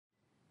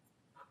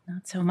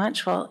Not so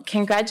much. Well,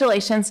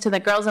 congratulations to the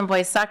girls and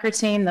boys soccer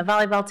team, the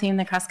volleyball team,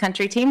 the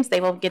cross-country teams.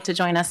 They will get to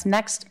join us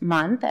next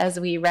month as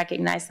we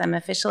recognize them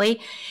officially.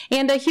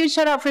 And a huge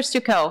shout out for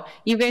Stuco.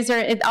 You guys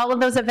are, all of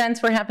those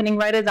events were happening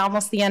right at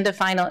almost the end of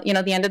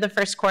the end of the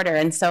first quarter.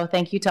 And so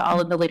thank you to all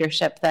of the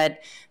leadership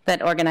that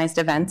organized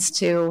events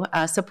to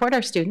support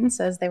our students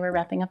as they were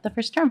wrapping up the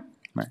first term.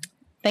 Right.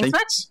 Thanks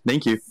much.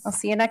 Thank you. I'll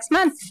see you next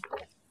month.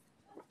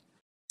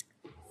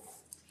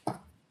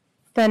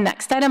 The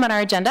next item on our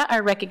agenda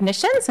are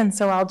recognitions, and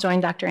so I'll join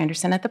Dr.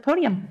 Anderson at the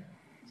podium.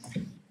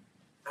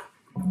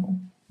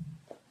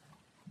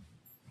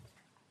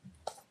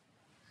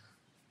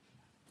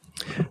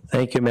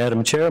 Thank you,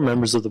 Madam Chair,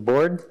 members of the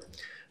board.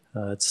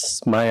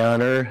 It's my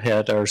honor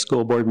at our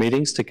school board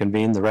meetings to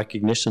convene the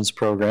recognitions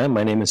program.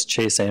 My name is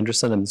Chase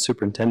Anderson. I'm the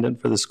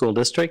superintendent for the school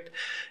district,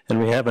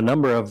 and we have a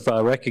number of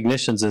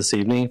recognitions this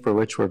evening for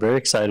which we're very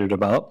excited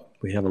about.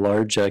 We have a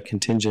large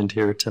contingent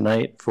here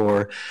tonight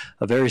for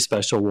a very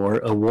special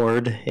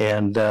award,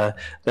 and that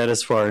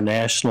is for our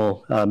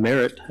national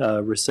merit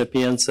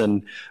recipients,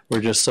 and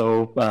we're just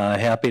so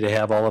happy to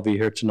have all of you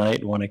here tonight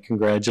and want to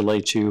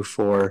congratulate you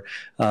for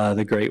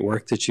the great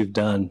work that you've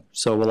done.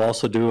 So we'll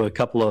also do a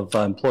couple of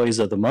employees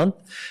of the month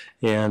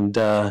and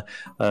a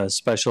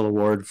special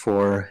award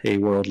for a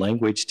world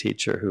language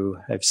teacher who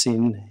I've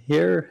seen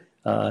here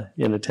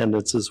in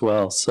attendance as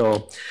well.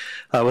 So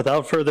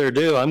without further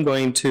ado, I'm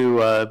going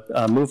to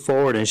move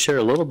forward and share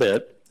a little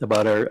bit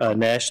about our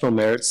National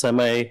Merit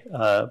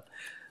Scholarship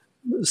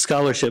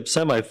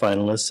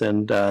semifinalists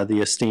and the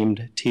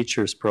Esteemed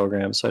Teachers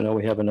Program. So I know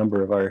we have a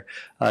number of our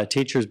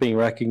teachers being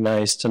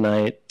recognized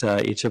tonight.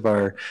 Each of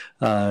our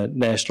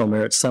National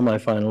Merit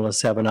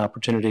semifinalists have an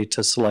opportunity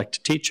to select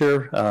a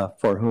teacher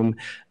for whom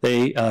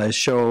they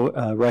show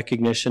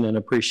recognition and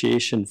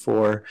appreciation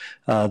for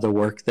the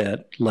work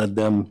that led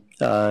them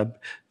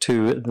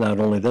to not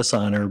only this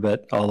honor,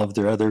 but all of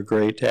their other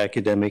great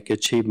academic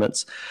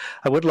achievements.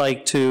 I would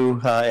like to,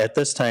 at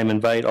this time,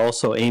 invite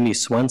also Amy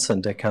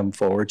Swenson to come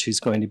forward. She's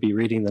going to be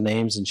reading the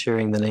names and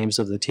sharing the names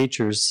of the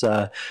teachers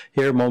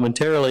here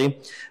momentarily,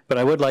 but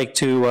I would like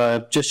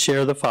to just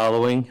share the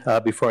following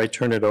before I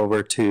turn it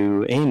over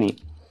to Amy.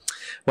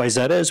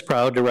 Wayzata is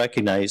proud to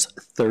recognize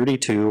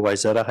 32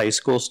 Wayzata High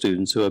School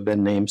students who have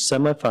been named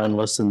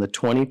semifinalists in the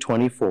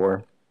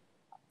 2024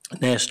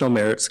 National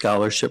Merit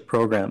Scholarship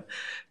Program.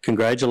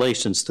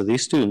 Congratulations to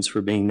these students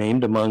for being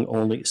named among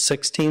only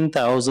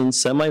 16,000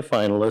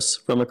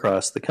 semifinalists from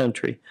across the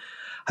country.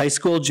 High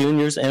school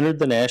juniors entered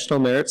the National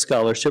Merit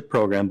Scholarship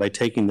Program by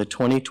taking the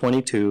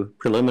 2022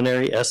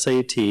 preliminary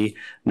SAT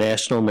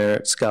National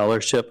Merit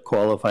Scholarship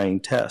Qualifying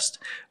Test,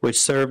 which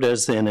served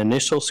as an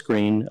initial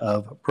screen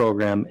of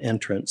program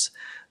entrance.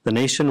 The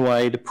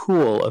nationwide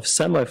pool of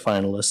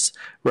semifinalists,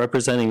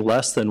 representing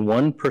less than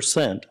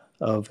 1%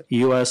 of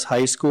U.S.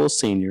 high school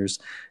seniors,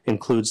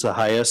 includes the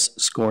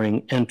highest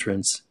scoring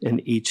entrants in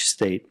each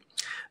state.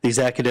 These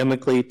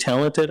academically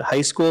talented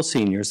high school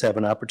seniors have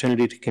an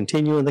opportunity to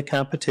continue in the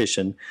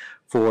competition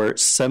for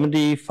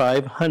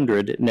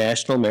 7,500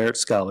 National Merit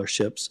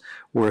Scholarships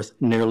worth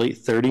nearly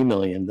 $30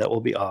 million that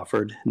will be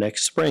offered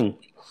next spring.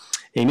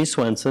 Amy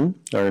Swenson,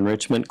 our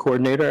enrichment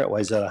coordinator at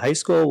Wayzata High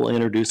School, will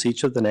introduce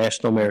each of the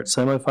National Merit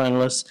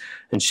semifinalists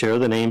and share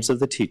the names of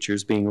the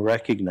teachers being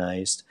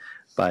recognized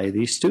by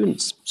these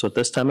students. So at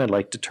this time, I'd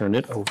like to turn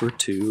it over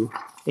to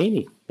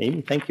Amy.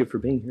 Amy, thank you for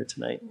being here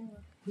tonight.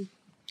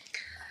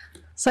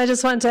 So I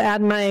just want to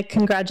add my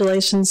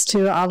congratulations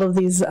to all of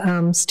these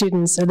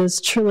students. It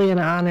is truly an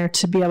honor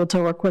to be able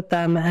to work with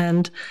them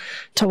and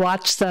to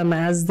watch them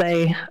as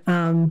they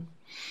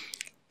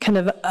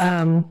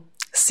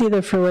see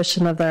the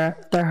fruition of their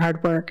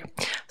hard work.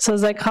 So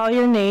as I call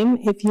your name,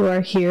 if you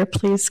are here,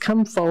 please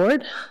come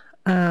forward.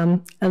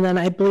 And then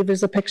I believe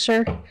there's a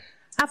picture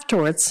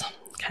afterwards.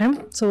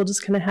 Okay, so we'll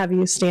just kind of have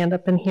you stand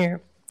up in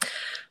here.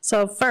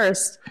 So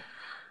first,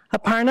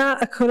 Aparna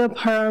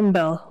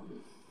Akudaparambil,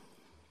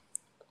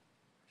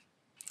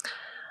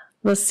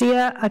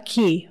 Lucia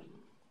Aki,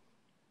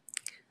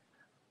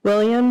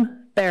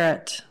 William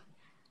Barrett.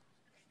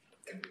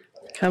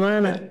 Come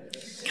on up.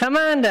 Come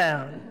on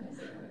down.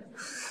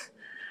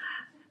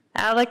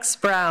 Alex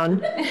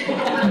Brown.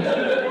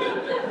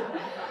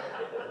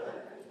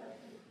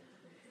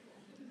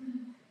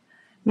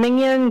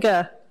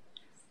 Mingyanga.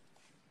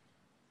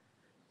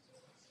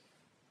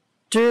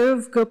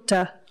 Dhruv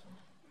Gupta.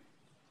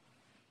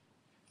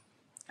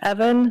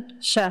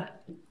 Evan Shah.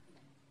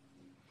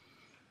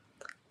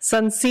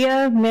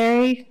 Sansia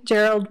Mary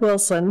Gerald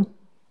Wilson.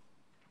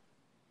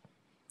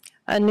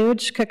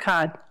 Anuj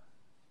Kakad.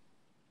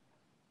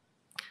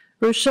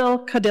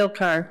 Rushal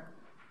Kadilkar.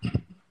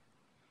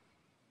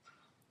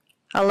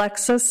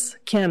 Alexis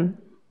Kim.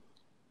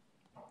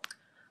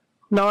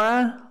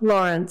 Nora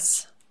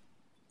Lawrence.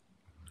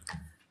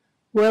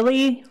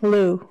 Willie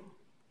Liu.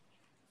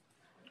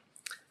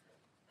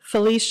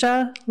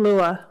 Felicia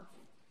Lua.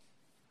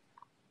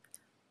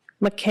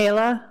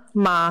 Michaela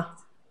Ma.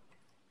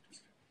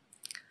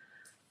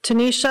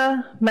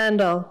 Tanisha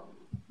Mandel.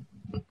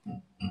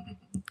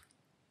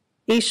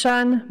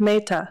 Ishan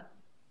Mehta.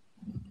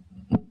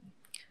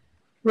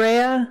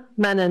 Rhea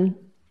Menon,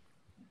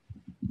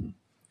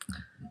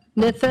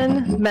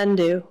 Nithin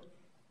Mendu,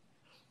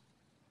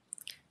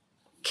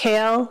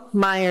 Kale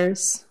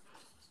Myers,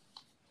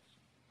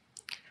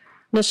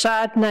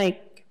 Nishad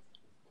Naik,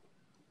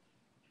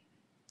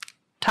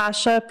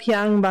 Tasha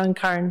Pyang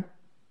Bankarn,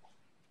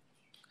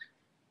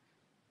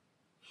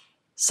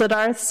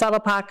 Siddharth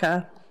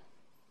Salapaka,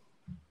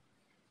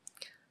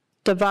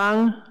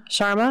 Devang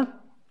Sharma,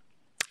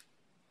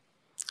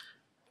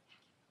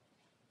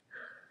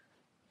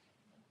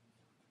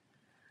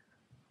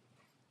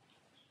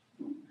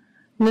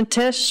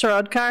 Nitish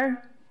Sharodkar,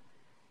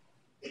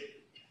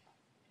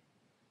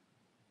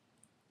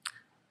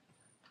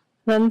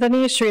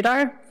 Nandini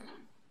Sridhar,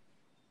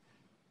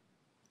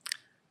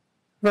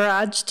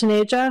 Viraj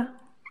Taneja,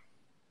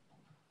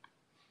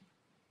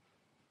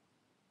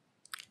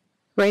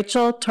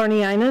 Rachel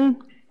Torniainen,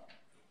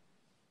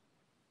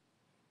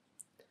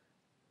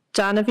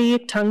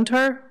 Janavi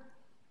Tungtur,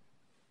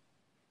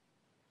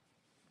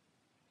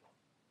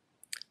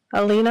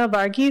 Alina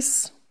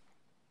Varghese,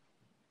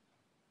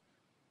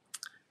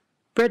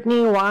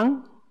 Brittany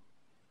Wang,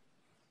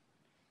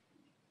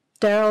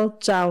 Daryl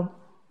Zhao.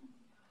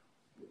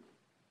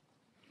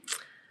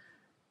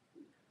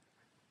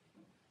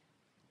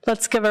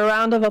 Let's give a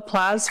round of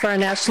applause for our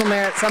National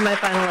Merit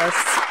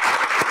semifinalists.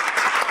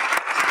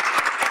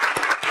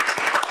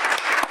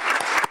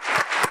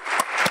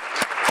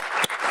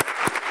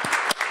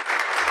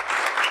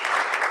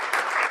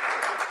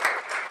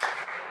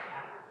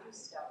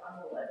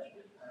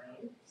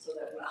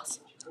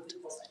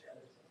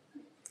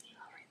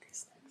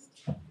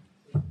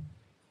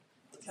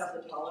 Have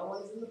the taller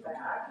ones in the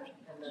back,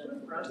 and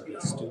then the front. And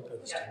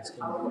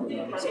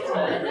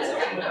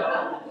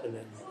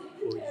then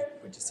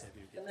we'll just have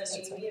you get this.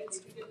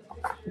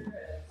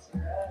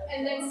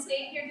 And then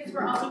stay here because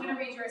we're also going to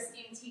read your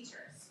esteemed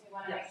teachers. We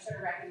want to make sure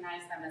to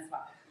recognize them as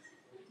well.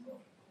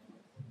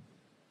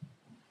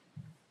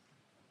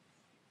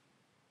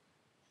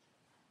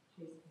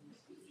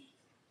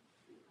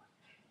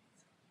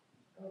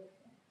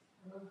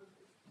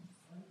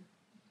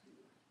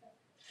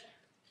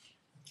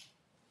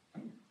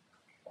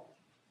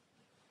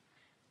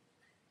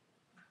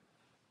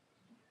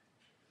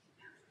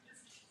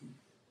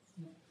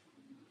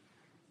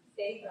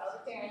 Stay for all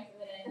the parents a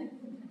minute.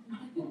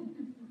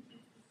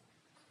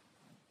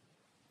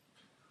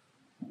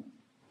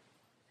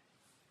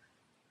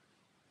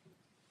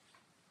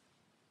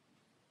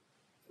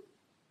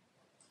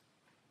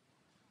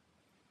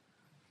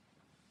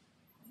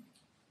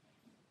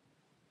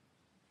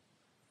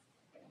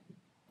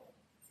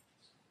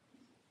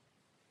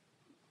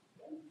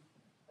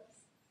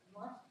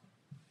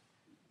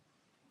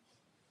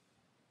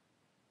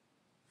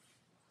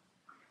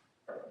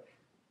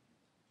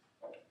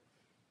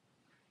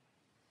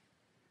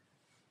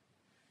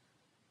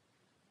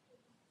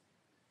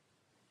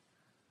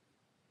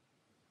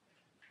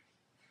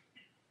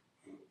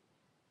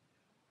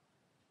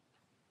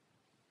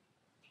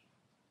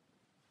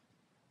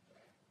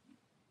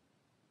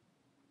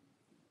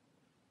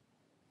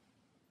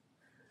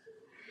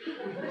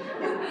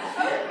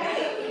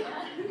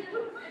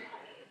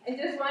 And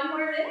just one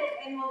more minute,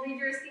 and we'll read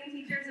your esteemed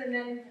teachers, and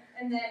then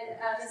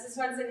Mrs.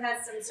 Swenson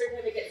has some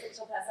certificates that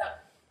she'll pass out.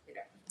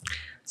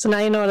 So now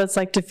you know what it's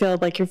like to feel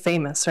like you're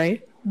famous,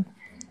 right?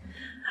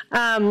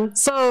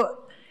 So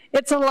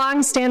it's a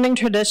long-standing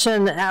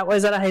tradition at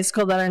Wayzata High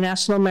School that our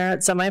National Merit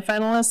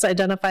semifinalists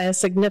identify a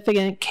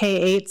significant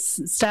K-8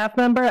 staff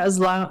member as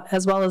well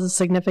as a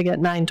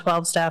significant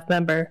 9-12 staff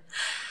member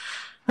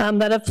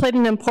that have played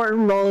an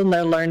important role in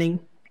their learning.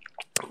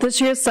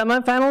 This year's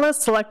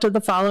semifinalists selected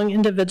the following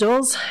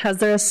individuals as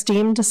their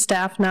esteemed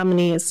staff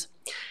nominees.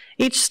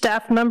 Each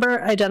staff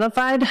member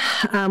identified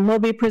will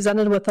be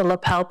presented with a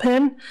lapel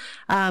pin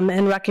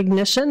in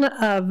recognition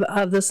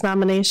of this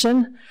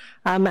nomination.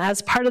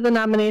 As part of the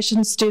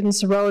nomination,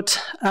 students wrote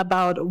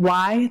about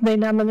why they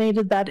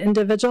nominated that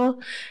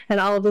individual, and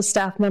all of the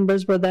staff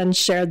members were then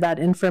shared that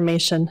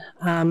information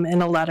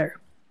in a letter.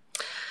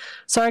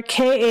 So our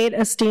K-8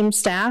 esteemed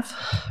staff: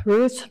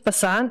 Ruth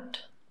Basant,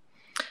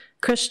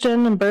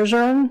 Christian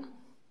Bergeron,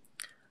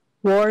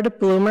 Ward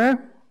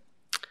Bloomer,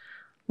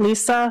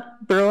 Lisa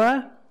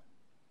Brewer,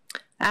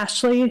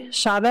 Ashley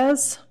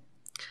Chavez,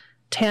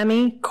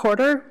 Tammy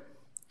Corder,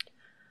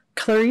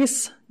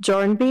 Clarice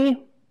Jornby,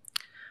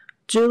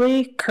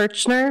 Julie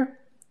Kirchner,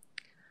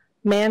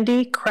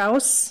 Mandy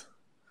Kraus,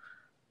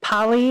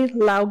 Polly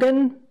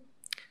Laugen,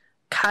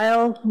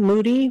 Kyle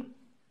Moody,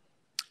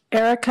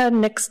 Erica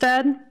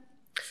Nickstead,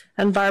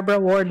 and Barbara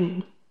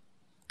Warden.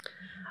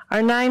 Our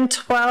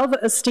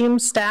 9-12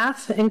 esteemed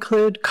staff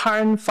include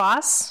Karin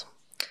Foss,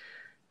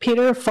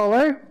 Peter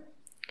Fuller,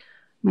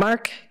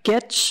 Mark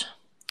Gitch,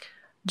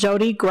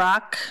 Jody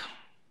Grock,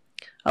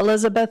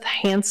 Elizabeth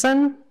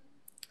Hansen,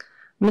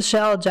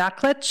 Michelle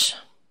Jacklich,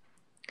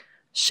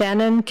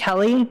 Shannon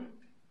Kelly,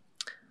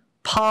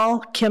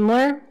 Paul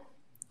Kimler,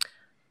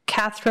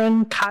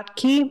 Catherine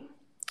Kotke,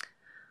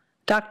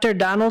 Dr.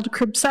 Donald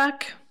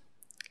Krubsak,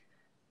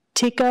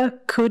 Tika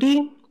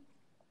Cootie,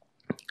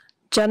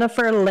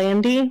 Jennifer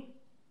Landy,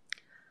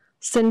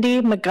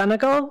 Cindy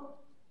McGonigal,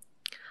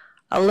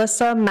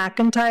 Alyssa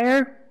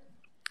McIntyre,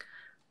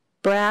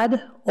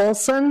 Brad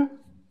Olson,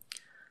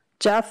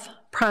 Jeff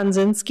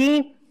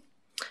Pronzinski,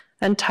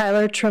 and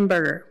Tyler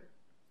Trimberger.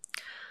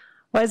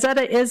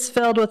 Wayzata is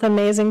filled with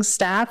amazing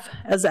staff,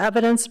 as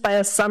evidenced by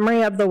a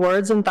summary of the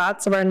words and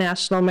thoughts of our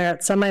National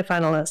Merit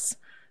semifinalists,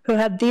 who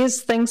had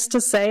these things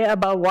to say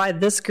about why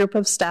this group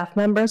of staff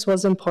members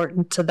was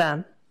important to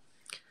them.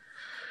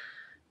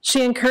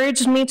 She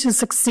encouraged me to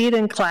succeed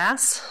in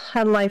class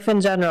and life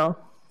in general.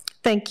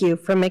 Thank you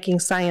for making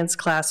science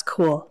class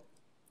cool.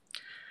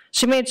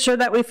 She made sure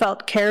that we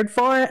felt cared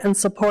for and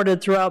supported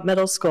throughout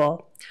middle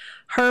school.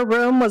 Her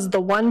room was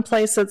the one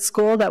place at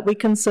school that we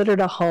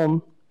considered a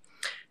home,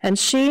 and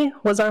she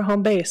was our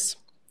home base.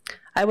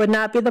 I would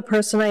not be the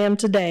person I am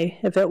today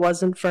if it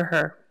wasn't for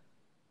her.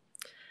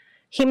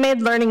 He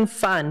made learning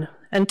fun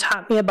and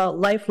taught me about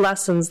life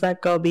lessons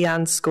that go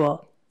beyond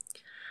school.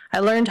 I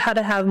learned how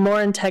to have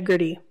more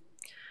integrity,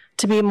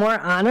 to be more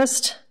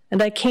honest,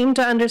 and I came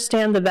to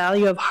understand the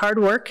value of hard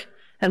work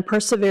and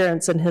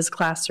perseverance in his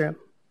classroom.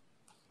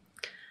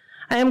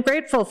 I am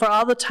grateful for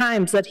all the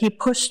times that he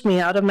pushed me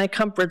out of my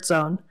comfort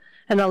zone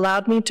and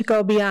allowed me to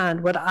go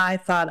beyond what I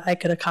thought I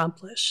could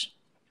accomplish.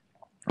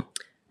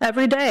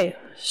 Every day,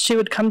 she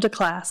would come to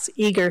class,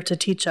 eager to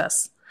teach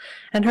us,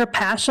 and her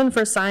passion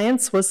for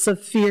science was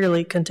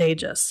severely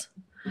contagious.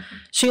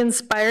 She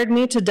inspired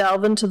me to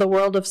delve into the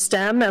world of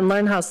STEM and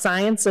learn how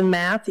science and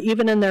math,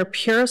 even in their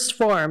purest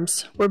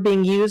forms, were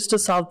being used to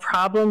solve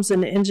problems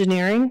in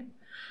engineering,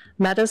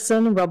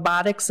 medicine,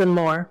 robotics, and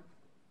more.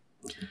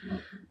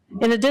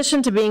 In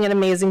addition to being an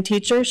amazing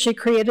teacher, she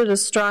created a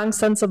strong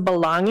sense of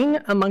belonging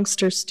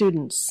amongst her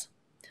students.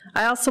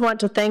 I also want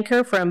to thank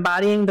her for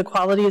embodying the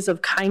qualities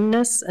of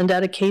kindness and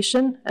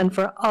dedication, and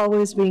for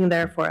always being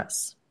there for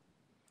us.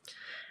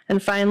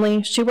 And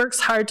finally, she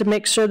works hard to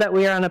make sure that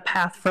we are on a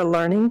path for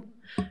learning,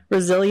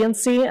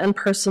 resiliency, and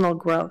personal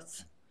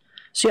growth.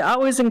 She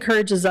always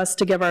encourages us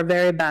to give our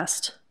very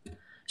best.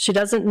 She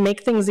doesn't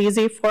make things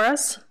easy for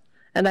us,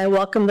 and I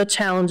welcome the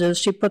challenges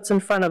she puts in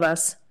front of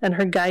us and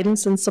her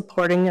guidance in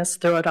supporting us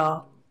through it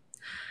all.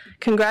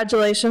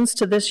 Congratulations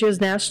to this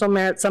year's National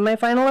Merit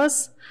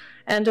semifinalists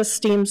and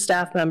esteemed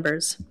staff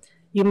members.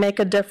 You make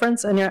a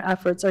difference and your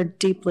efforts are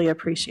deeply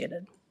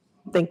appreciated.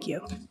 Thank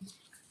you.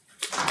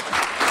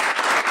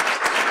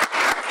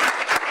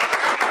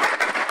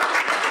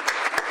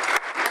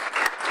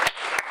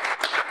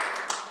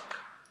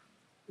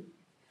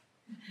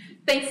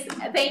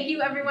 Thank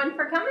you everyone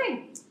for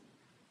coming.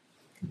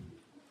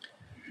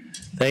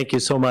 Thank you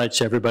so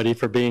much, everybody,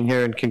 for being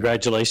here, and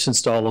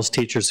congratulations to all those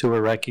teachers who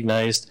were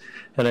recognized.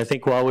 And I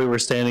think while we were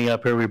standing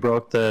up here, we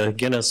broke the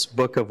Guinness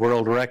Book of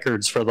World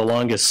Records for the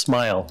longest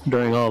smile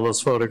during all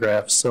those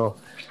photographs. So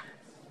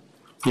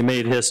you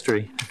made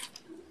history.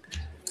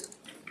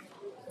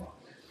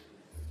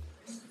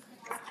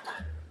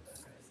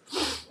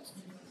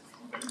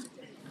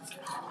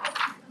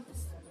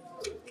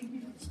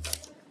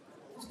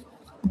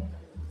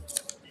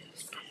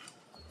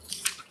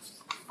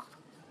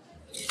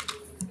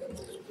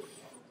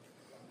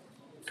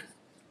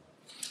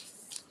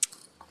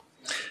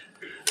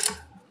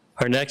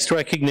 Our next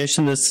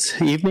recognition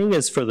this evening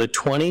is for the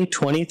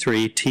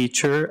 2023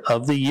 Teacher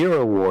of the Year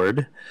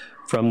Award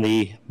from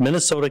the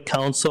Minnesota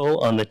Council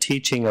on the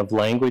Teaching of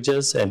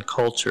Languages and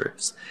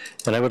Cultures.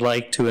 And I would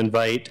like to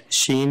invite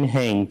Sheen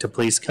Heng to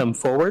please come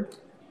forward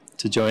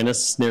to join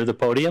us near the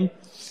podium.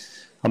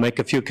 I'll make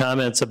a few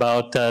comments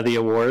about the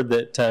award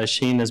that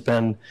Sheen has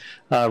been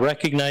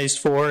recognized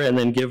for, and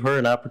then give her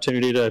an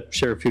opportunity to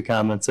share a few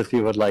comments if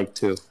you would like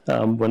to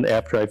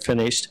after I've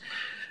finished.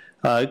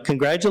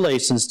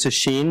 Congratulations to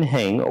Sheen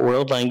Heng, a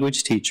world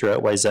language teacher at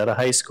Wayzata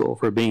High School,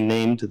 for being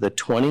named the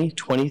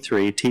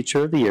 2023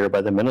 Teacher of the Year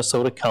by the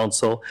Minnesota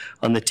Council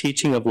on the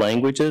Teaching of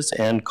Languages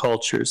and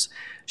Cultures.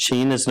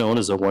 Sheen is known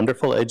as a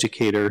wonderful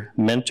educator,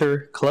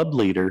 mentor, club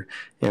leader,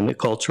 and a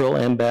cultural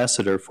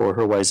ambassador for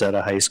her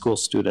Wayzata High School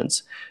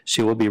students.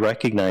 She will be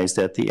recognized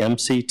at the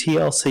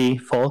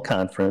MCTLC Fall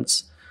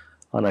Conference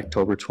on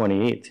October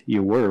 28th.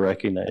 You were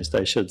recognized,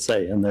 I should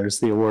say, and there's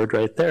the award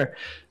right there.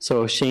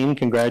 So Sheen,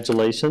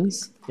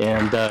 congratulations,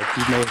 and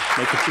you may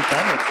make a few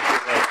comments if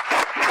you'd like.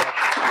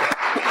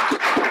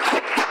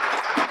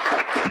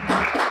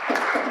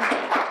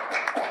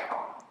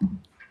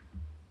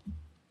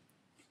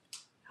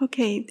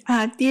 Okay,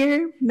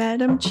 dear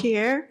Madam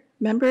Chair,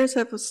 members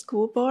of the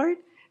school board,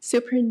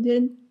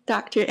 Superintendent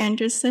Dr.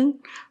 Anderson,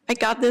 I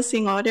got this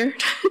in order.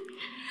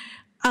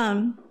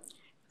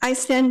 I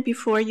stand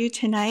before you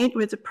tonight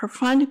with a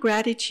profound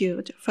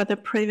gratitude for the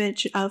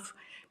privilege of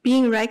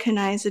being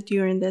recognized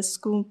during this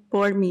school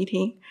board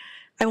meeting.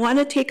 I want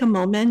to take a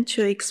moment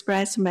to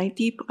express my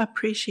deep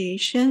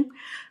appreciation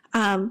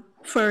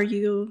for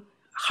you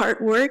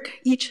hard work,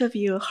 each of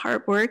you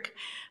hard work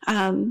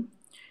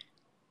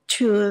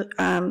to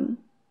the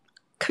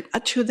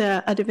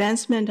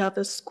advancement of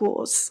the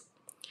schools.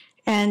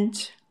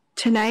 And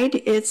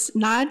tonight it's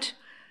not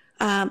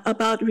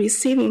about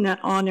receiving that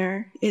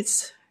honor.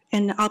 It's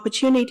an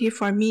opportunity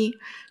for me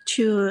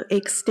to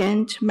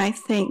extend my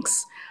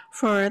thanks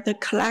for the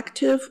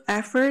collective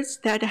efforts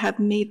that have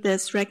made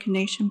this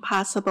recognition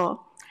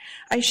possible.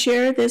 I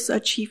share this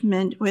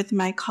achievement with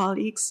my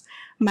colleagues,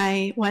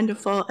 my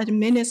wonderful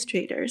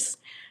administrators,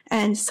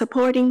 and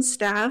supporting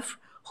staff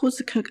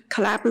whose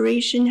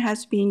collaboration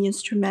has been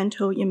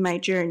instrumental in my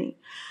journey.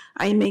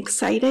 I am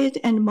excited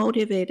and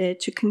motivated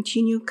to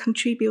continue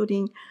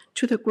contributing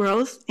to the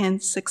growth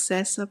and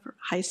success of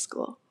high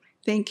school.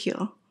 Thank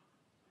you.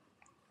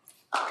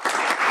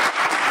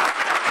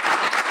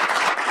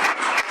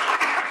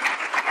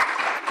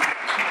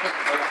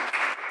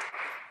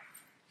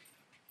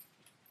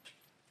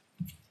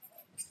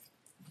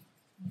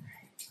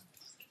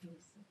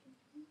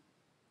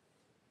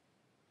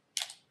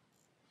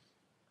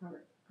 All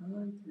right,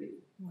 on three.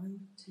 1,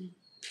 2.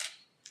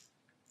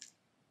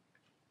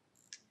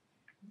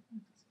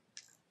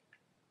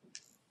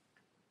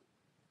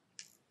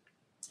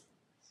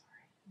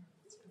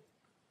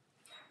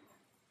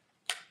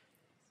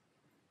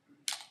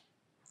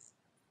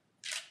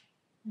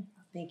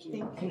 Thank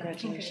you.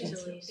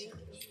 Congratulations.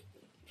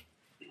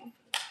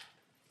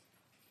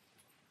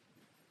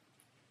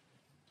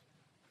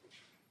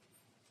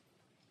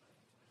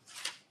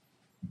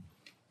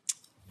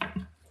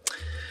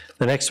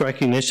 The next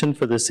recognition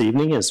for this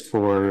evening is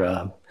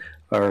for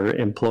our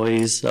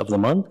Employees of the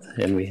Month,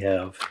 and we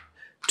have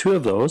 2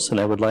 of those, and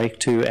I would like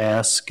to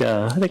ask,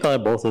 I think I'll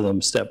have both of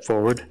them step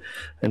forward.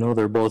 I know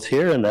they're both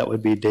here, and that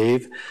would be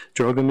Dave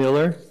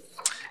Drogemuller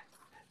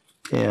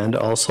and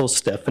also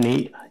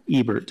Stephanie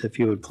Ebert. If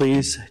you would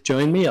please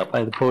join me up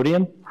by the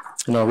podium,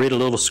 and I'll read a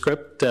little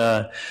script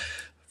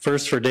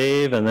first for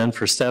Dave and then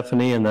for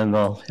Stephanie, and then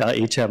they'll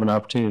each have an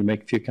opportunity to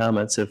make a few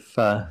comments if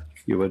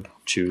you would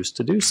choose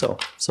to do so.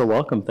 So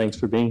welcome, thanks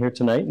for being here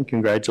tonight, and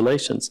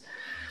congratulations.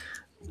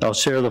 I'll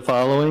share the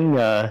following,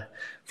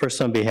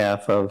 first on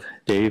behalf of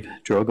Dave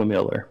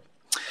Drogemuller.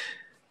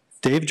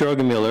 Dave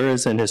Drogemuller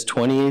is in his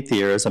 28th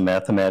year as a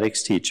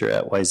mathematics teacher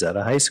at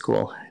Wayzata High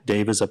School.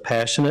 Dave is a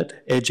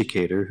passionate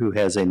educator who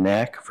has a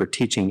knack for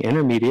teaching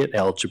intermediate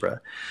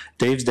algebra.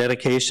 Dave's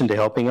dedication to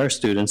helping our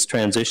students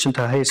transition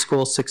to high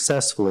school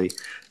successfully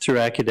through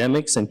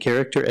academics and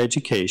character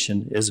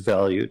education is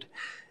valued.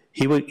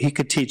 He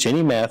could teach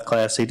any math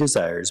class he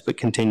desires, but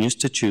continues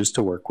to choose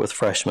to work with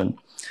freshmen.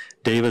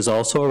 Dave is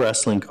also a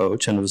wrestling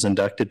coach and was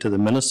inducted to the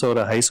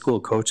Minnesota High School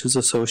Coaches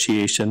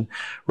Association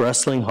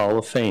Wrestling Hall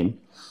of Fame.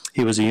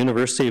 He was a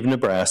University of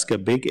Nebraska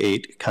Big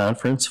 8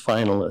 conference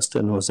finalist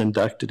and was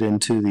inducted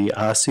into the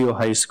Osseo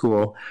High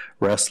School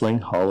Wrestling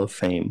Hall of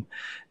Fame.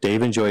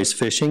 Dave enjoys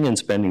fishing and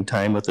spending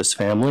time with his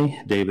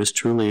family. Dave is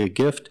truly a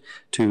gift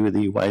to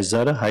the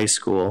Wayzata High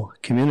School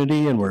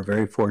community, and we're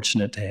very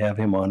fortunate to have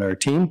him on our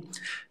team.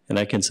 And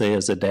I can say,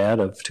 as a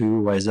dad of 2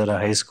 Wayzata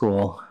High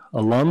School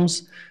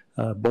alums,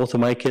 both of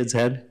my kids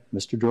had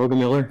Mr.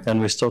 Drogemuller, and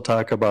we still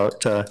talk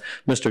about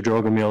Mr.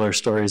 Drogemuller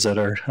stories at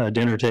our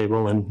dinner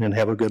table and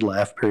have a good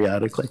laugh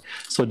periodically.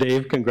 So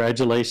Dave,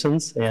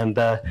 congratulations, and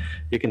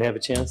you can have a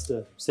chance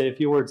to say a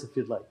few words if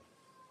you'd like.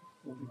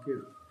 Thank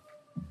you.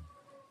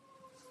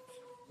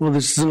 Well,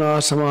 this is an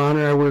awesome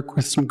honor. I work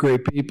with some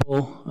great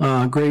people,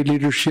 great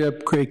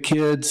leadership, great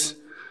kids.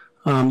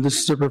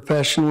 This is a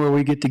profession where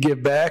we get to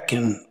give back,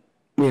 and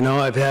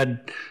I've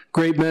had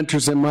great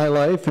mentors in my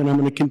life, and I'm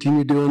going to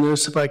continue doing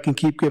this if I can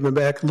keep giving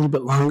back a little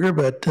bit longer,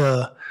 but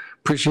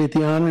appreciate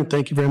the honor, and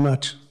thank you very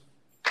much.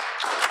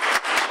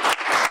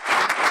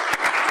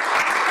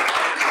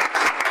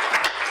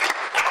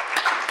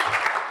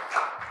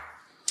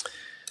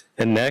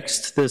 And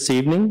next this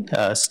evening,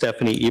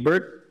 Stephanie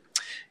Ebert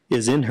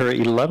is in her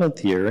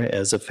 11th year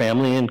as a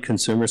family and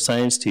consumer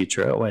science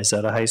teacher at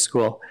Wayzata High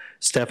School.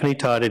 Stephanie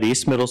taught at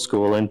East Middle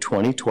School in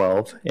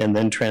 2012 and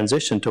then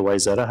transitioned to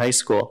Wayzata High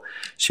School.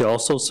 She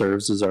also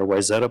serves as our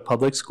Wayzata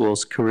Public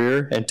Schools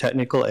Career and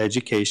Technical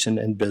Education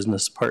and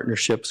Business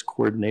Partnerships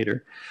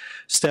Coordinator.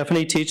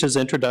 Stephanie teaches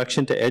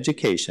Introduction to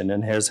Education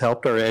and has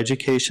helped our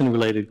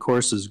education-related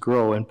courses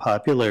grow in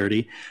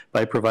popularity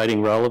by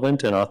providing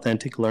relevant and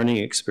authentic learning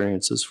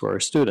experiences for our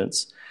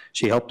students.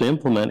 She helped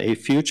implement a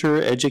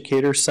future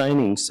educator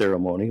signing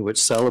ceremony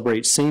which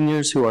celebrates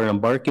seniors who are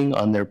embarking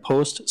on their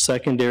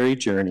post-secondary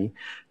journey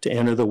to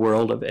enter the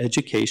world of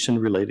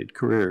education-related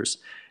careers.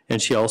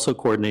 And she also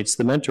coordinates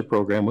the mentor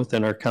program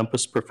within our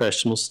Compass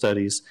Professional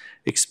Studies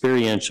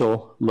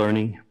Experiential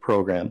Learning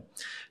Program.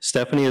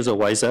 Stephanie is a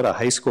Wayzata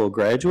High School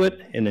graduate,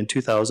 and in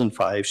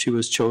 2005, she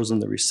was chosen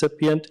the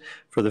recipient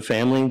for the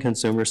Family and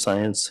Consumer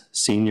Science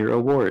Senior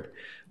Award.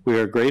 We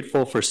are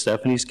grateful for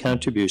Stephanie's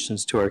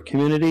contributions to our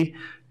community.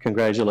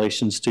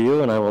 Congratulations to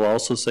you, and I will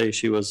also say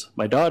she was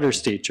my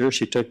daughter's teacher.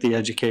 She took the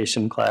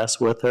education class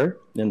with her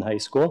in high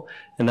school,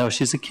 and now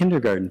she's a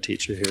kindergarten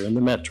teacher here in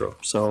the Metro.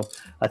 So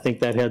I think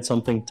that had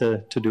something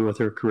to do with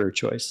her career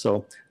choice.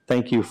 So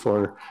thank you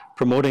for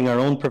promoting our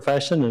own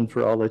profession and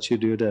for all that you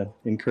do to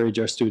encourage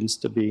our students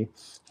to be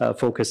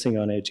focusing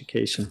on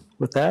education.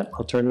 With that,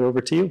 I'll turn it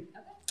over to you.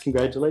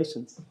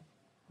 Congratulations.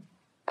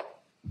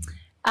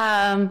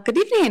 Good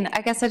evening.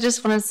 I guess I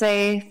just want to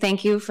say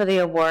thank you for the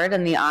award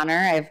and the honor.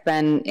 I've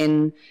been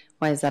in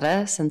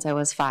Wayzata since I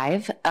was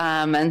 5.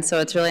 And so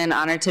it's really an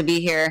honor to be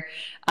here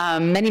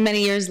many,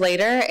 many years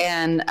later.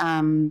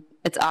 And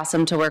it's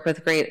awesome to work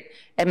with great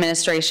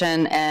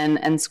administration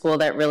and school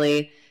that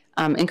really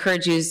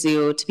encourages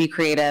you to be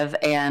creative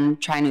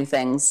and try new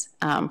things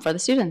for the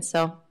students.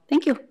 So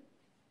thank you.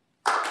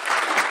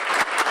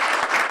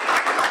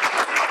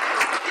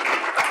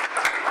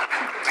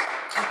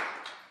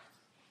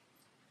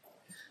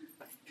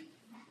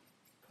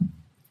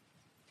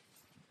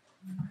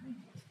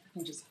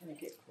 I'm just gonna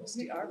get close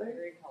to our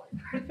very color.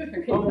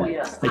 Oh,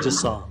 yes. I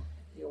just saw.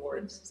 The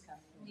awards.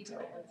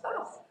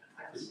 Oh.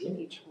 You can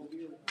each hold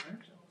your award.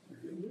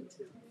 You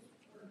too.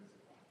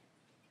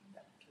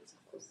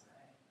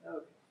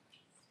 Okay.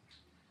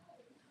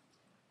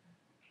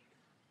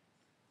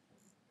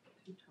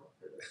 Too tall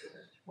for this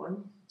one.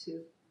 1,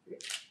 2, 3.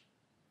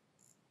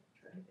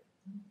 Try it.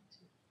 1,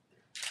 2, 3.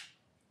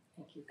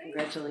 Thank you.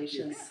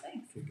 Congratulations.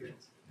 Thanks.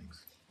 Congratulations.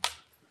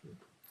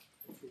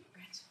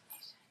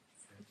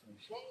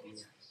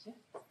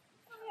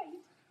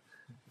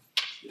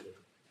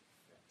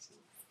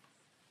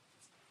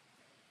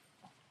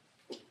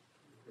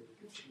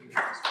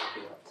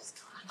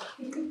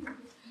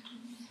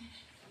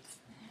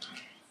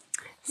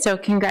 So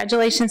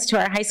congratulations to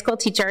our high school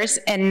teachers,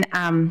 and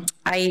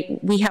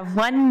we have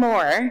one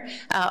more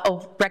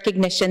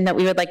recognition that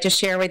we would like to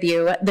share with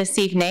you this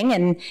evening,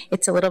 and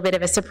it's a little bit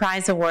of a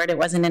surprise award. It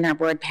wasn't in our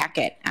board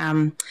packet,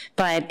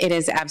 but it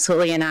is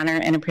absolutely an honor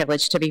and a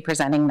privilege to be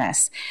presenting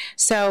this.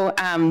 So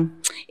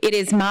it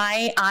is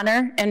my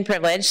honor and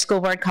privilege, school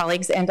board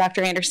colleagues and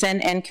Dr.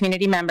 Anderson and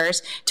community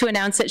members, to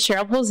announce that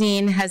Cheryl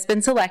Polzine has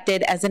been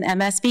selected as an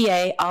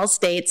MSBA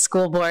All-State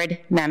School Board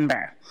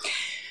member.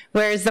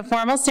 Whereas the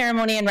formal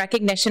ceremony and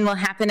recognition will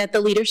happen at the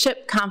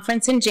Leadership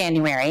Conference in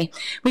January,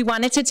 we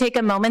wanted to take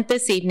a moment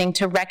this evening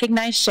to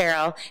recognize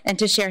Cheryl and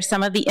to share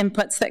some of the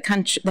inputs that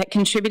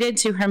contributed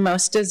to her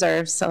most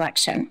deserved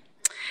selection.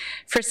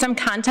 For some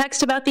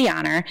context about the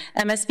honor,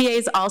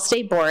 MSBA's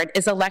All-State Board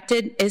is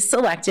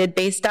selected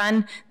based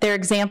on their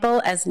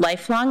example as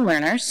lifelong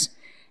learners,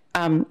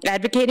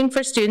 advocating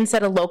for students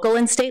at a local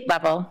and state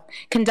level,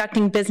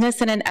 conducting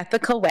business in an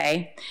ethical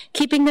way,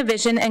 keeping the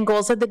vision and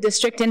goals of the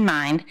district in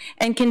mind,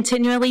 and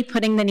continually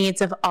putting the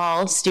needs of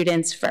all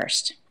students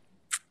first.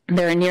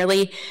 There are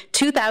nearly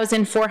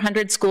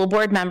 2,400 school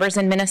board members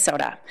in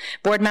Minnesota.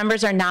 Board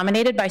members are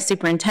nominated by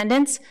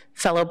superintendents,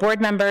 fellow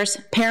board members,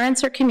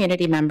 parents, or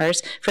community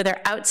members for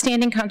their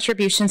outstanding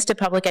contributions to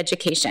public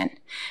education.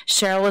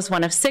 Cheryl was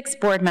one of 6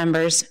 board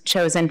members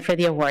chosen for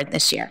the award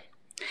this year.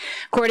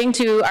 According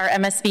to our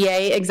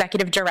MSBA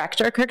Executive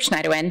Director, Kirk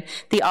Schneiderwin,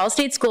 the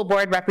All-State School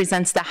Board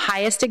represents the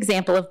highest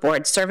example of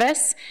board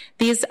service.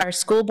 These are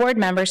school board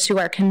members who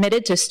are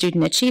committed to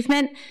student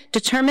achievement,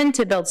 determined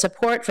to build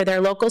support for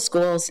their local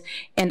schools,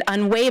 and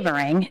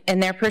unwavering in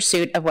their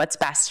pursuit of what's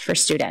best for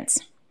students.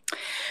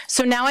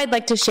 So now I'd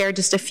like to share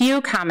just a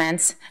few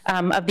comments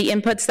of the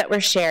inputs that were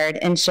shared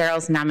in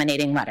Cheryl's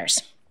nominating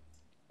letters.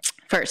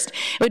 First,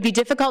 it would be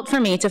difficult for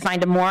me to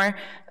find a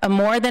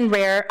more than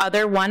rare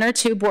other 1 or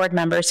 2 board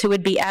members who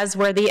would be as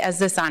worthy as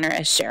this honor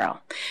as Cheryl.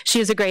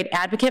 She is a great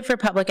advocate for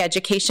public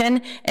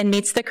education and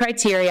meets the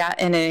criteria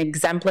in an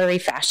exemplary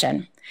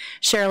fashion.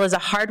 Cheryl is a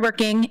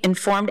hardworking,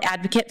 informed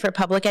advocate for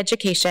public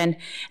education,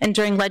 and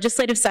during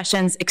legislative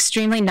sessions,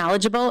 extremely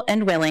knowledgeable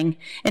and willing,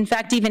 in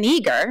fact, even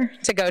eager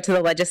to go to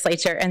the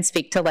legislature and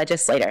speak to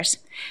legislators.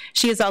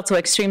 She is also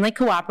extremely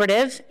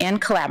cooperative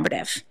and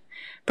collaborative.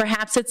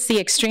 Perhaps it's the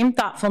extreme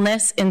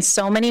thoughtfulness in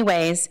so many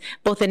ways,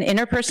 both in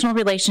interpersonal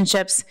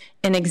relationships,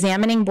 in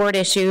examining board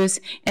issues,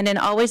 and in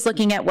always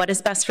looking at what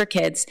is best for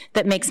kids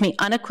that makes me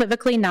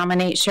unequivocally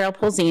nominate Cheryl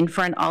Polzine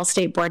for an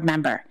all-state board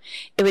member.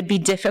 It would be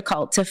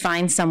difficult to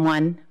find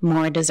someone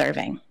more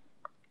deserving.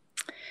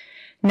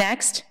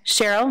 Next,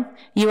 Cheryl,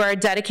 you are a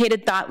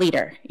dedicated thought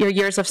leader. Your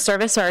years of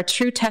service are a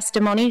true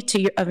testimony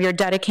of your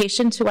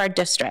dedication to our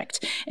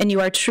district, and you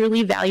are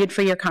truly valued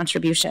for your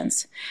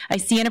contributions. I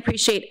see and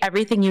appreciate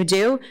everything you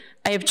do.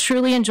 I have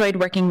truly enjoyed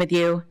working with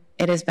you.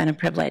 It has been a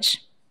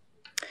privilege.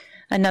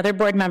 Another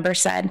board member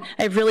said,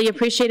 I've really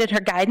appreciated her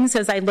guidance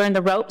as I learned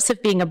the ropes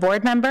of being a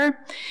board member.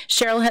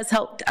 Cheryl has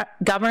helped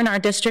govern our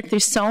district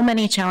through so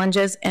many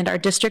challenges, and our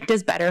district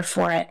is better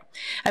for it.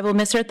 I will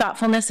miss her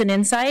thoughtfulness and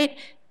insight.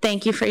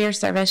 Thank you for your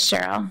service,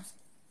 Cheryl.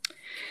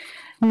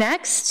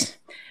 Next,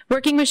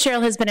 working with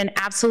Cheryl has been an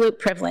absolute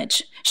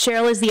privilege.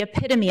 Cheryl is the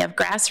epitome of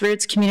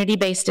grassroots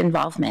community-based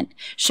involvement.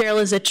 Cheryl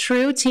is a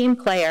true team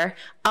player,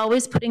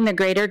 always putting the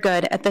greater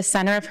good at the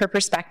center of her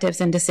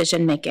perspectives and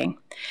decision-making.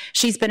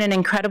 She's been an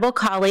incredible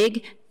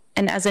colleague,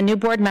 and as a new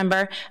board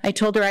member, I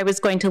told her I was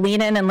going to lean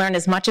in and learn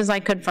as much as I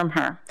could from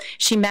her.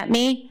 She met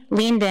me,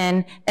 leaned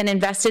in, and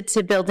invested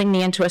to building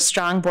me into a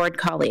strong board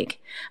colleague.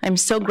 I'm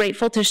so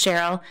grateful to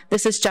Cheryl.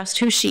 This is just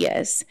who she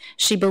is.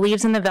 She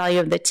believes in the value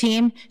of the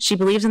team. She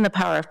believes in the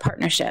power of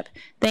partnership.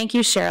 Thank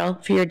you,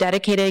 Cheryl, for your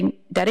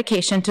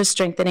dedication to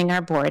strengthening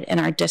our board and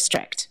our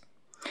district.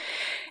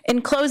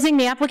 In closing,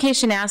 the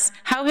application asks,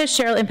 how has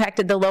Cheryl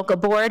impacted the local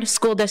board,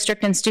 school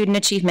district, and student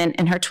achievement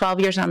in her 12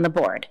 years on the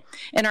board?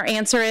 And our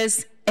answer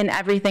is, in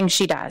everything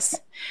she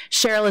does.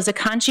 Cheryl is a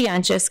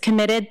conscientious,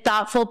 committed,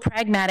 thoughtful,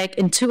 pragmatic,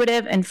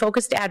 intuitive, and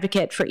focused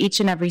advocate for each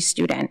and every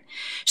student.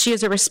 She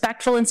is a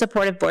respectful and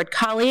supportive board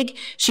colleague.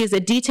 She is a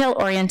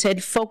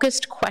detail-oriented,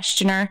 focused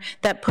questioner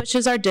that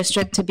pushes our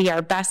district to be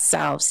our best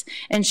selves.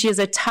 And she is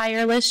a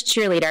tireless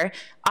cheerleader,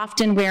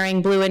 often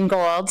wearing blue and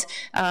gold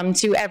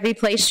to every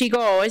place she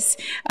goes,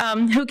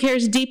 who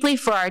cares deeply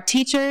for our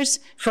teachers,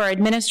 for our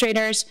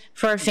administrators,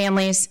 for our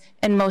families,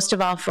 and most of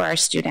all for our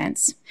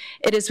students.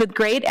 It is with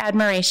great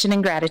admiration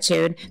and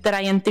gratitude that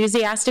I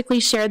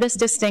enthusiastically share this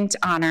distinct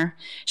honor.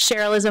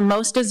 Cheryl is a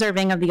most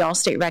deserving of the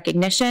All-State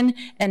recognition,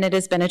 and it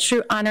has been a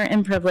true honor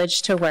and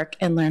privilege to work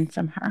and learn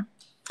from her.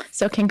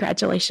 So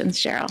congratulations,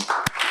 Cheryl.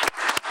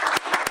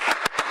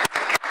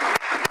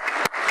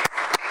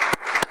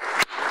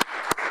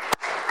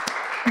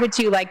 Would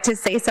you like to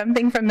say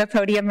something from the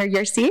podium or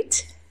your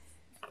seat?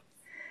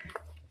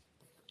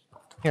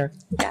 Here.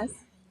 Yes.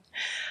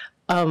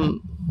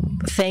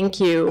 Thank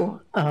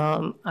you.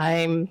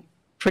 I'm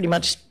pretty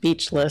much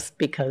speechless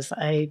because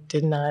I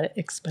did not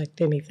expect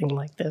anything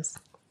like this.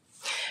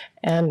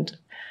 And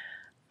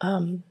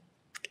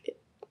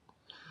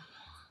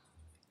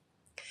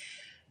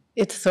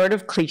it's sort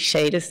of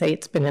cliche to say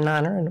it's been an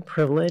honor and a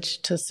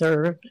privilege to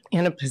serve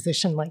in a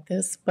position like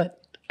this,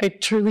 but I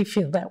truly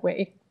feel that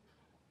way.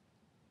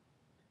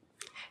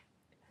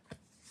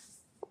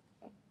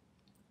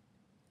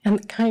 And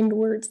the kind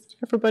words that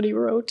everybody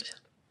wrote,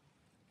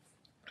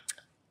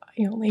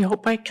 I only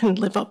hope I can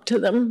live up to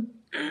them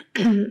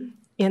in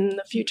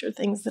the future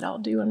things that I'll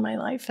do in my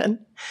life. And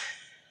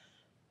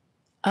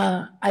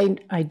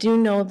I do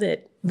know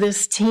that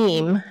this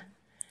team,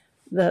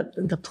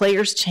 the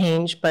players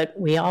change, but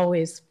we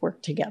always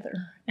work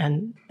together.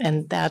 And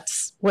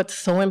that's what's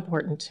so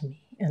important to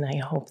me. And I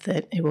hope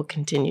that it will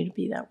continue to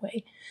be that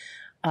way.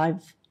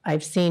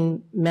 I've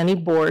seen many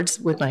boards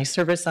with my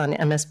service on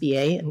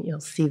MSBA, and you'll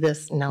see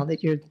this now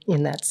that you're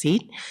in that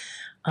seat.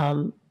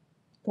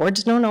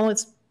 Boards don't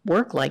always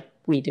work like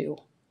we do,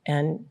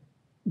 and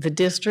the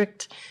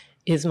district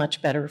is much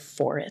better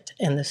for it,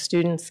 and the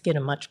students get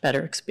a much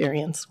better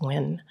experience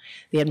when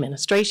the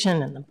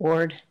administration and the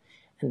board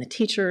and the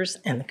teachers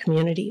and the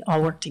community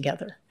all work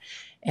together.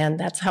 And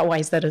that's how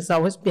Wayzata has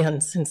always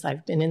been since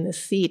I've been in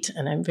this seat,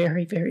 and I'm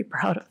very, very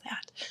proud of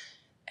that.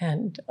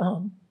 And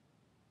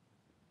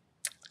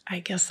I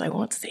guess I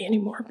won't say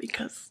anymore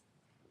because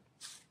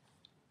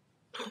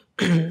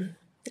I'm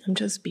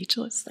just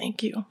speechless.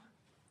 Thank you.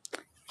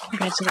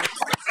 Congratulations.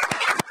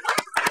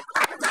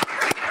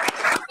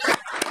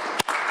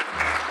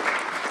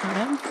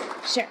 Photo?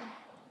 Sure.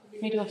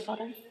 Can we do a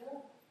photo?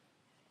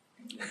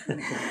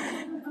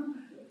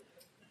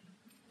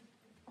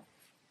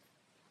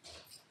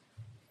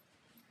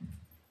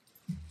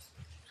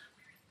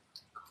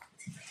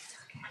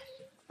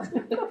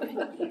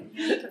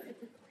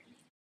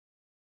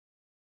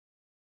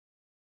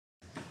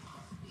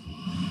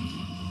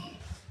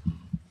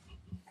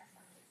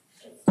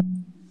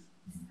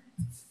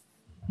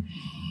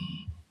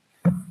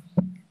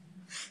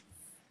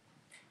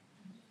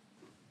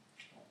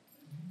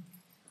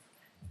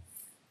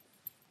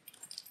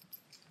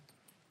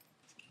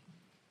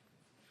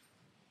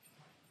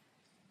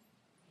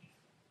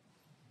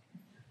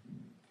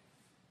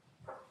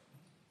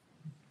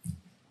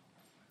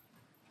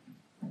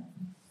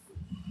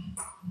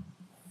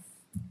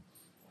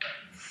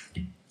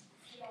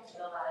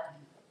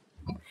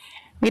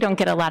 We don't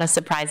get a lot of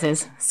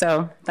surprises,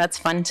 so that's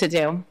fun to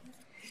do.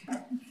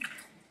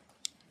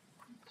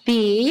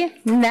 The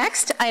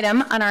next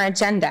item on our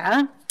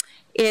agenda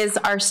is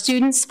our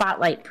student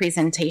spotlight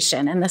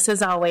presentation. And this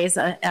is always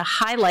a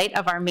highlight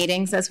of our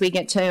meetings as we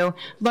get to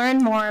learn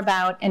more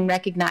about and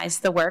recognize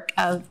the work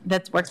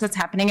that's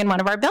happening in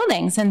one of our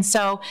buildings. And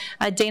so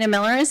Dana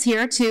Miller is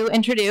here to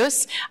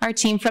introduce our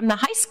team from the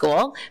high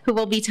school who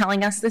will be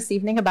telling us this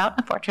evening about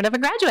A Portrait of a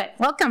Graduate.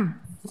 Welcome.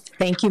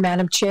 Thank you,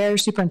 Madam Chair,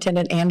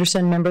 Superintendent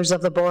Anderson, members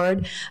of the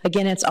board.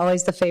 Again, it's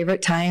always the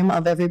favorite time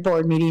of every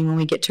board meeting when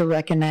we get to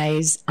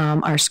recognize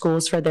our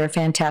schools for their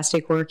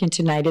fantastic work, and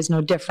tonight is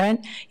no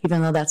different,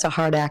 even though that's a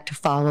hard act to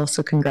follow,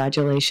 so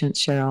congratulations,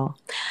 Cheryl.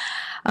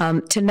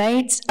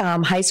 Tonight,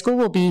 high school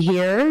will be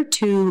here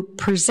to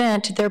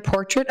present their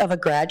Portrait of a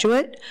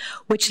Graduate,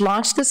 which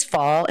launched this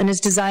fall and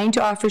is designed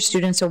to offer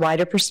students a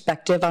wider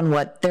perspective on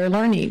what they're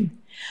learning.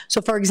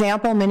 So for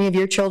example, many of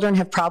your children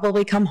have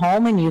probably come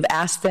home and you've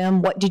asked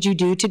them, what did you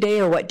do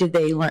today, or what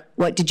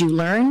did you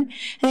learn? And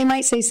they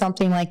might say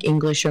something like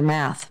English or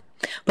math.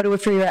 But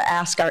if we were to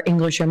ask our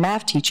English or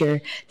math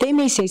teacher, they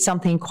may say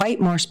something quite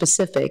more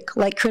specific,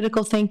 like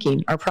critical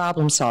thinking or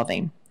problem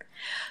solving.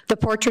 The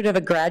Portrait of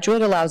a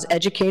Graduate allows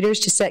educators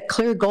to set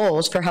clear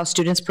goals for how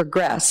students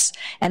progress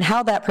and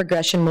how that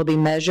progression will be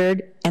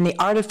measured and the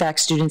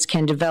artifacts students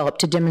can develop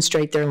to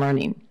demonstrate their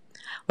learning.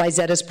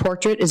 Wayzata's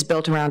portrait is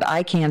built around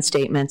I can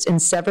statements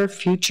and 7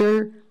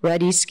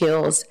 future-ready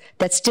skills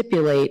that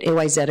stipulate a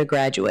Wayzata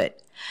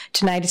graduate.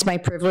 Tonight it's my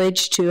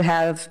privilege to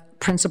have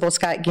Principal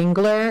Scott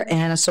Gingler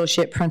and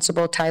Associate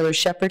Principal Tyler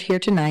Shepard here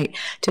tonight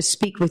to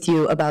speak with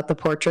you about the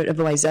portrait of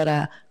a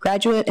Wayzata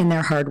graduate and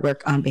their hard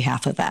work on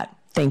behalf of that.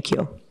 Thank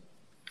you.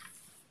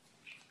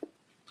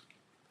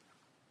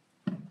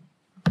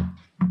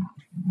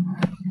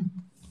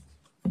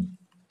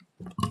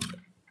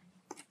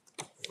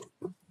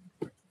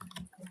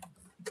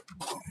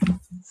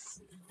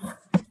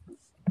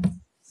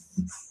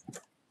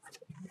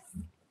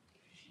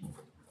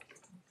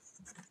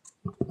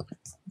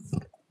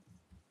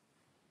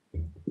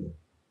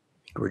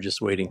 We're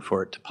just waiting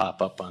for it to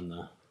pop up on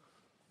the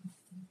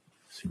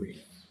screen.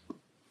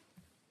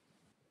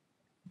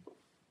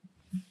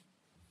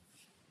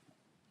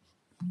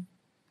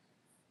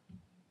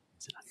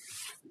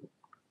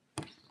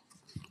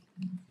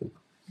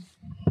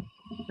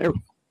 There we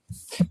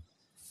go.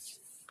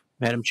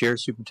 Madam Chair,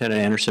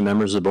 Superintendent Anderson,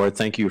 members of the board,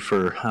 thank you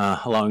for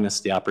allowing us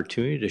the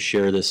opportunity to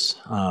share this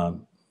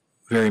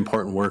very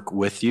important work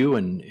with you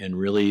and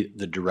really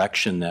the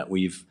direction that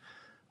we've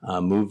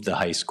moved the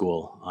high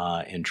school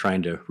in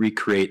trying to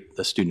recreate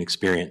the student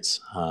experience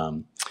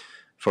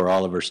for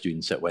all of our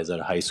students at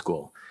Wayzata High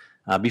School.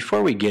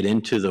 Before we get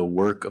into the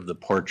work of the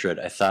portrait,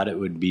 I thought it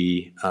would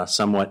be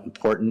somewhat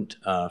important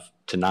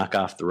to knock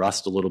off the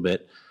rust a little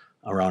bit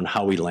around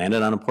how we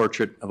landed on a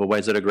portrait of a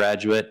Wayzata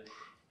graduate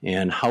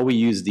and how we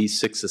use these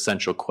 6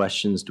 essential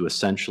questions to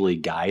essentially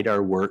guide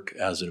our work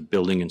as a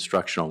building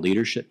instructional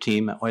leadership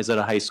team at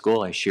Wayzata High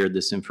School. I shared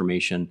this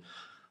information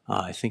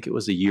I think it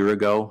was a year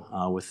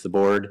ago with the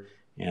board,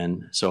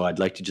 and so I'd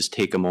like to just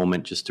take a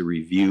moment just to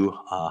review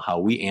how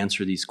we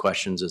answer these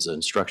questions as an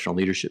instructional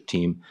leadership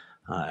team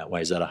at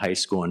Wayzata High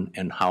School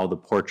and how the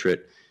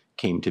portrait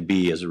came to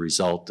be as a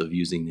result of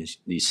using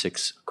these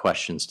 6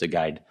 questions to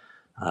guide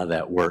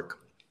that work.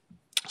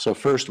 So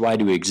first, why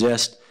do we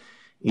exist?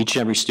 Each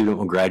and every student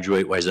will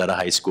graduate Wayzata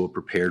High School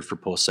prepared for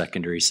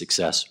post-secondary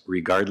success,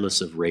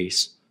 regardless of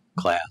race,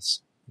 class,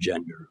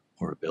 gender,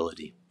 or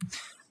ability.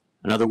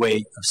 Another way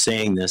of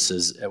saying this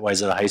is at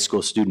Wayzata High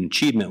School, student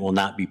achievement will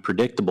not be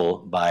predictable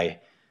by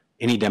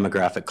any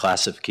demographic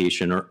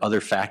classification or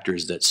other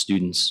factors that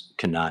students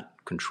cannot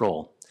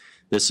control.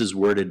 This is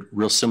worded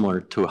real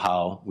similar to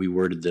how we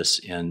worded this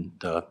in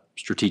the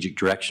strategic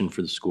direction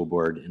for the school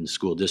board and the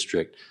school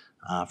district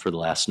for the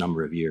last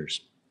number of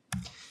years.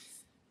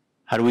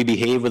 How do we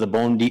behave with a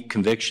bone-deep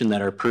conviction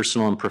that our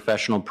personal and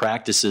professional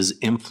practices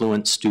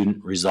influence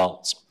student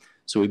results?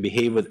 So we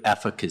behave with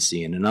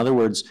efficacy. And in other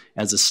words,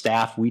 as a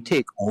staff, we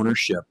take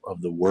ownership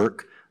of the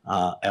work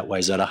at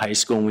Wayzata High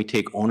School, and we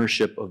take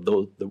ownership of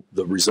the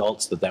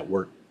results that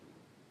work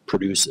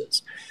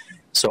produces.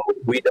 So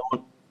we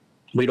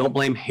don't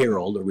blame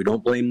Harold, or we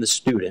don't blame the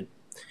student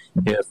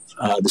if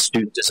the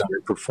student is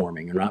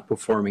underperforming or not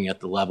performing at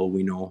the level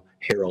we know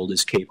Harold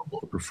is capable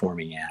of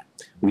performing at.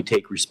 We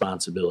take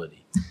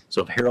responsibility.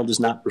 So if Harold is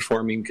not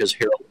performing because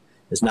Harold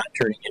is not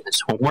turning in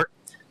his homework,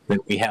 then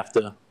we have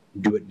to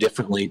do it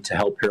differently to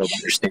help Harold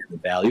understand the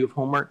value of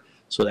homework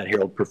so that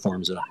Harold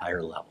performs at a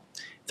higher level.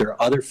 If there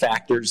are other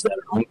factors that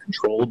are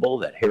uncontrollable,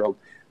 that Harold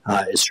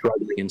is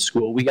struggling in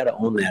school, we got to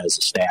own that as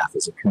a staff,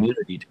 as a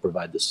community, to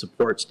provide the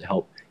supports to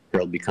help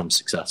Harold become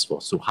successful.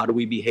 So how do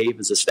we behave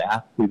as a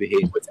staff? We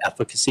behave with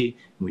efficacy,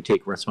 and we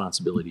take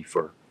responsibility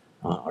for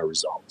our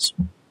results.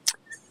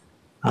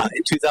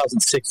 In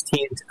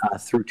 2016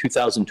 through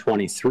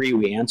 2023,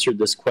 we answered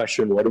this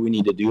question: what do we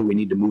need to do? We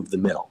need to move the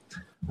middle.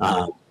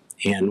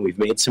 And we've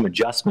made some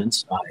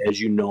adjustments.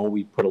 As you know,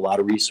 we put a lot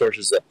of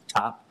resources at the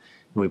top,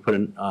 and we put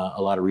in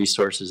a lot of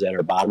resources at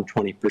our bottom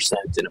 20%,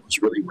 and it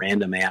was really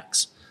random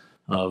acts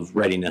of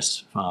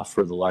readiness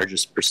for the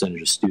largest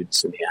percentage of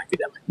students in the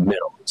academic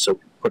middle. So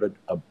we put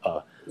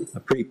a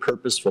pretty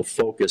purposeful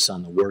focus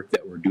on the work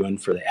that we're doing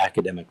for the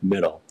academic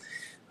middle.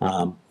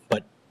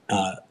 But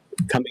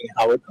coming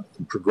out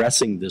and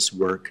progressing this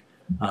work,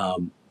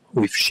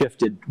 we've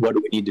shifted. What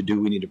do we need to do?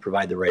 We need to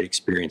provide the right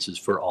experiences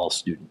for all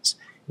students,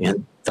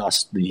 and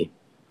thus the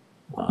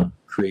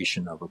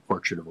creation of a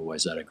portrait of a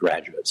Wayzata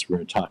graduate. So we're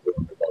going to talk a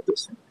little bit about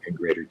this in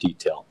greater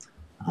detail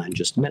in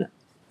just a minute.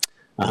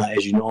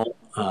 As you know,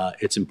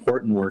 it's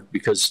important work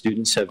because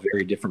students have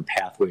very different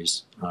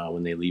pathways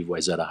when they leave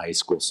Wayzata High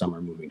School. Some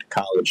are moving to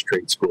college,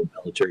 trade school,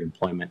 military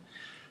employment,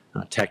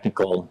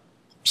 technical.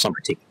 Some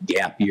are taking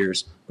gap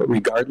years. But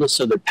regardless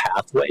of their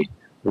pathway,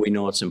 we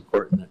know it's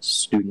important that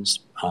students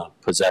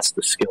possess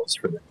the skills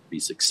for them to be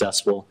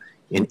successful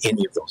in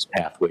any of those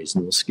pathways.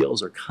 And those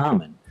skills are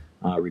common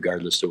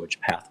regardless of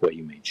which pathway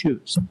you may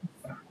choose.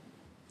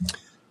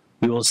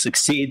 We will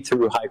succeed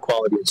through high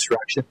quality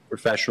instruction,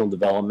 professional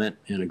development,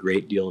 and a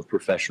great deal of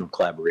professional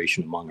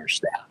collaboration among our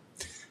staff.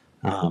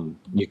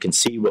 You can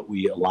see what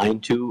we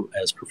align to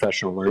as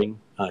professional learning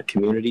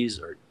communities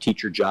or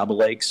teacher job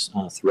alikes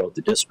throughout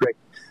the district.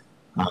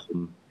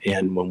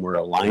 And when we're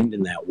aligned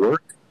in that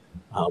work,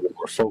 when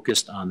we're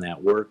focused on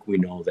that work, we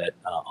know that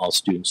all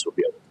students will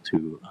be able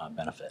to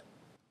benefit.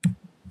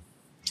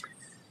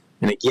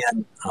 And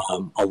again,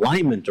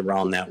 alignment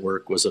around that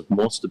work was of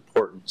most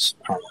importance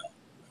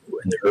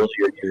in the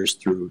earlier years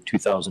through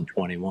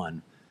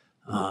 2021.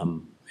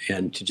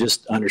 And to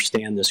just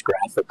understand this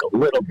graphic a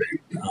little bit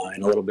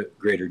in a little bit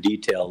greater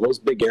detail, those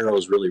big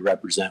arrows really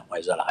represent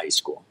Wayzata High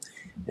School.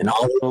 And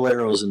all the little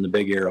arrows in the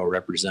big arrow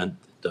represent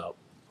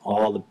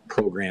all the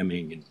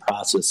programming and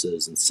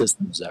processes and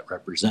systems that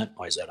represent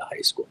Wayzata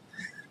High School.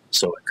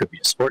 So it could be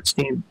a sports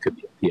team, it could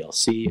be a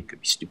PLC, it could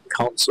be student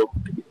council,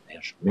 it could be the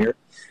National Merit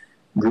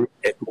Group,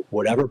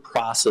 whatever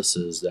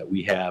processes that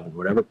we have and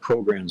whatever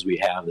programs we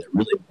have that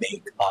really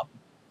make up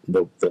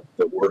the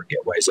work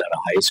at Wayzata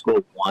High School,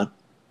 we want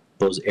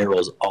those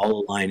arrows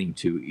all aligning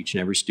to each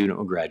and every student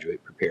will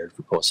graduate prepared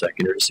for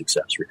post-secondary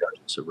success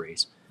regardless of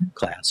race,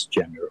 class,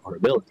 gender, or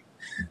ability.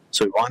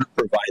 So we want to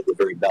provide the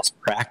very best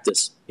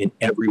practice in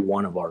every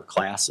one of our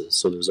classes.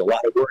 So there's a lot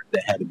of work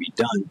that had to be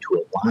done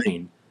to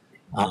align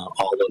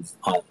all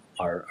of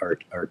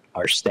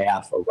our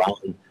staff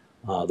around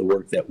the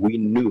work that we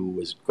knew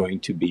was going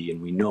to be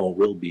and we know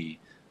will be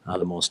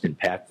the most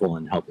impactful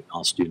in helping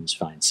all students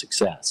find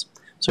success.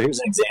 So here's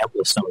an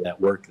example of some of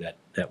that work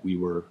that we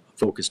were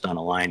focused on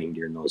aligning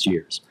during those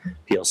years.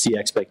 PLC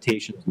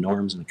expectations,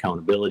 norms, and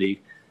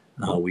accountability.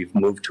 We've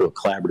moved to a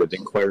collaborative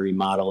inquiry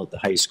model at the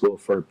high school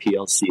for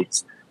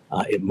PLCs.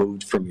 It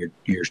moved from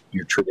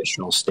your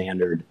traditional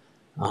standard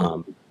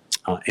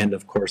end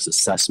of course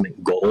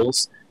assessment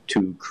goals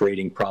to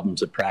creating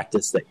problems of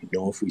practice that you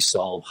know if we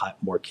solve,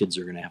 more kids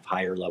are going to have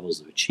higher levels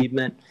of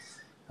achievement.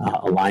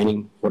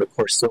 Aligning what a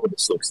course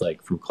syllabus looks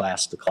like from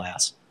class to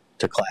class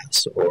to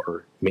class,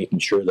 or making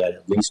sure that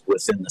at least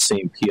within the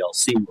same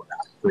PLC we're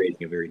not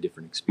creating a very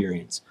different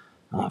experience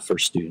for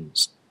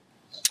students.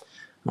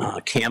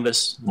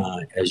 Canvas,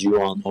 as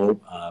you all know,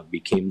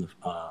 became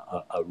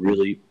a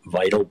really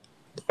vital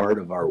part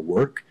of our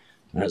work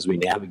as we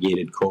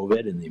navigated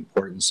COVID and the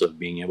importance of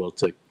being able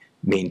to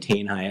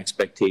maintain high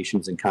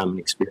expectations and common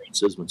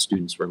experiences when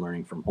students were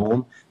learning from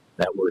home.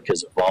 That work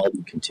has evolved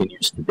and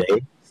continues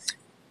today.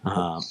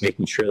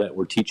 Making sure that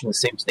we're teaching the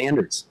same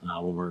standards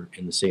when we're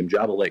in the same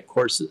Java-like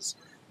courses,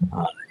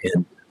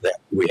 and that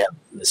we have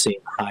the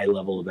same high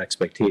level of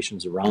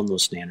expectations around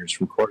those standards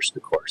from course to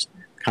course.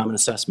 Common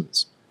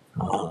assessments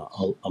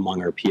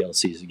among our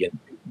PLCs, again,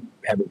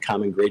 having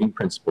common grading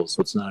principles,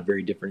 so it's not a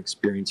very different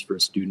experience for a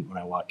student when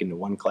I walk into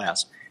one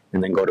class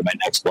and then go to my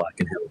next block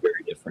and have a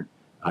very different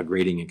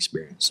grading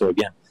experience. So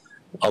again,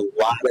 a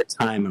lot of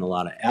time and a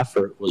lot of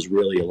effort was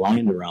really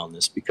aligned around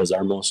this because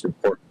our most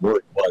important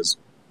work was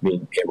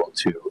being able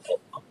to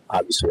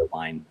obviously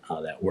align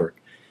that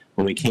work.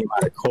 When we came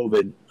out of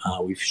COVID,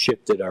 we've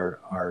shifted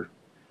our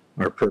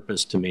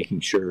purpose to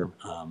making sure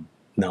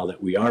now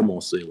that we are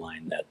mostly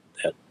aligned that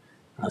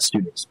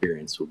student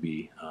experience will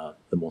be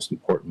the most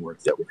important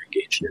work that we're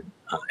engaged in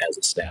as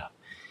a staff.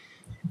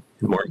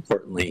 And more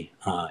importantly,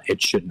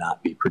 it should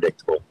not be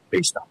predictable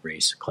based on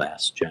race,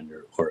 class,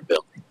 gender, or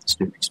ability.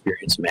 Student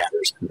experience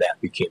matters, and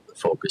that became the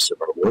focus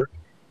of our work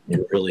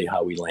and really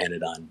how we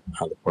landed on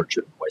the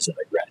portrait of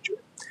Wayzata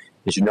graduate.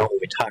 As you know, when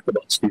we talk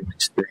about student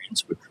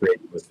experience, we're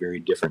created with very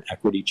different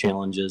equity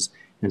challenges,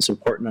 and it's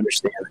important to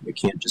understand that we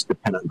can't just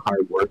depend on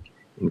hard work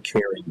and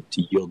caring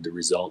to yield the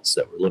results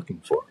that we're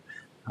looking for.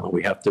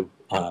 We have to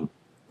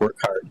work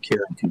hard,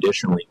 care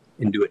unconditionally,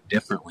 and do it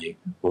differently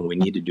when we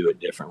need to do it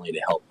differently to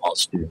help all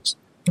students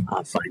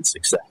find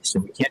success.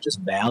 And we can't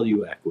just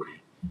value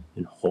equity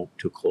and hope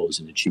to close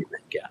an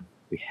achievement gap.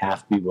 We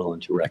have to be willing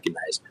to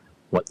recognize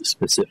what the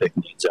specific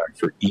needs are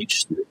for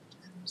each student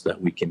so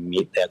that we can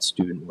meet that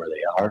student where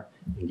they are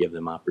and give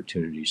them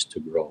opportunities to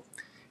grow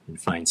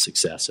and find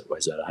success at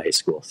Wayzata High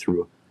School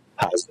through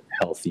positive,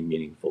 healthy,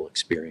 meaningful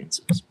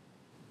experiences.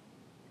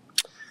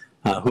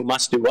 Who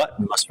must do what?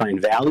 We must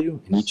find value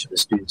in each of the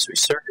students we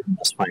serve. We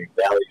must find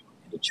value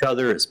in each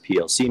other as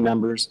PLC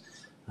members.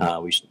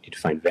 We should need to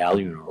find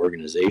value in our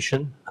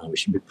organization. We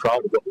should be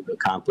proud of what we've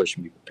accomplished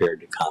and be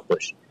prepared to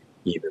accomplish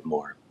even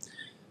more.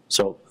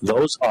 So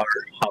those are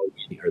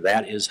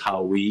that is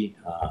how we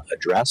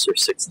address our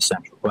 6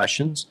 essential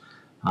questions.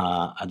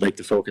 I'd like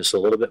to focus a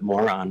little bit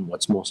more on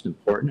what's most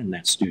important, and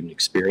that's student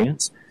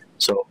experience.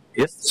 So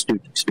if the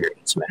student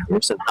experience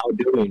matters, then how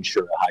do we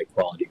ensure a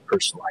high-quality,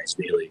 personalized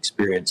daily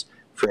experience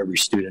for every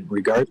student,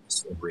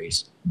 regardless of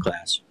race,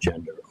 class,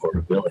 gender, or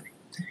ability?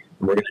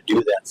 And we're going to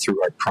do that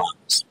through our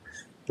promise.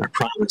 Our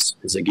promise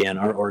is, again,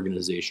 our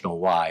organizational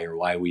why, or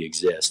why we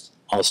exist.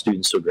 All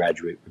students will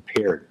graduate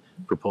prepared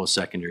for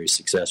post-secondary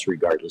success,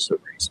 regardless of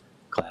race,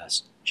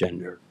 class,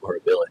 gender, or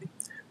ability.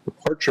 The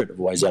portrait of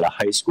Wayzata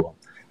High School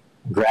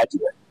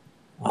graduate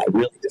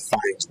really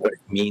defines what it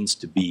means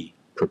to be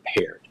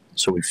prepared.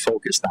 So we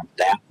focused on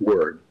that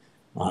word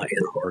in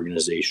our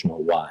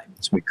organizational why.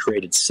 So we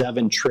created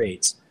 7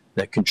 traits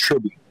that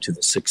contribute to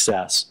the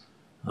success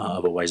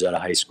of a Wayzata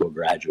High School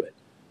graduate.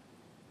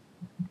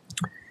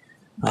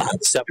 The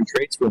 7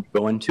 traits we'll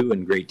go into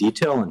in great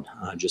detail in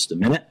just a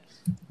minute.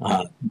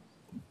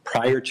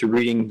 Prior to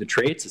reading the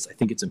traits, I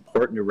think it's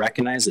important to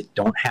recognize that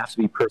don't have to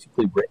be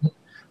perfectly written.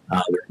 There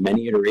are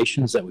many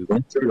iterations that we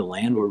went through to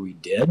land where we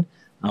did.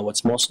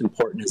 What's most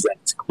important is that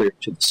it's clear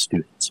to the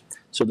students.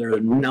 So there are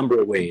a number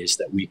of ways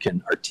that we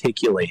can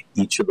articulate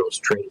each of those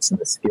traits and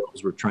the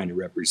skills we're trying to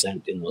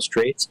represent in those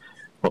traits.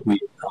 But we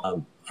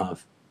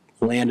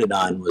landed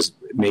on was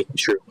making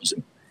sure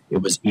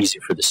it was easy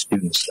for the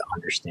students to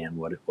understand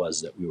what it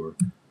was that we were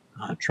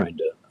trying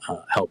to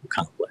help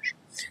accomplish.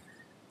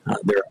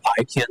 There are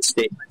I can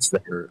statements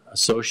that are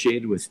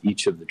associated with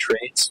each of the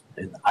traits,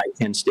 and the I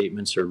can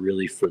statements are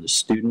really for the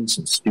students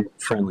and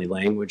student-friendly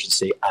language to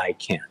say I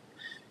can.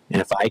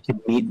 And if I can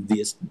meet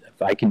this,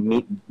 if I can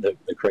meet the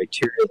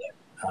criteria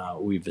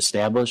that we've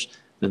established,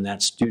 then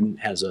that student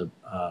has a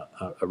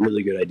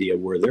really good idea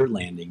where they're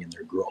landing in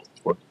their growth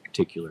for a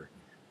particular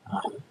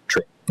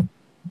trait.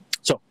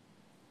 So,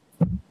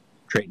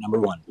 trait number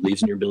 1,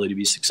 believes in your ability to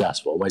be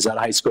successful. Wayzata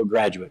High School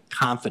graduate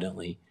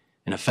confidently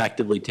and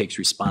effectively takes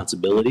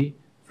responsibility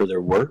for their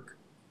work,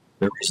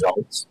 their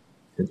results,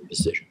 and their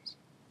decisions.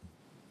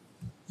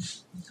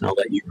 And I'll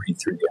let you read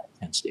through the I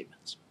can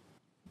statements.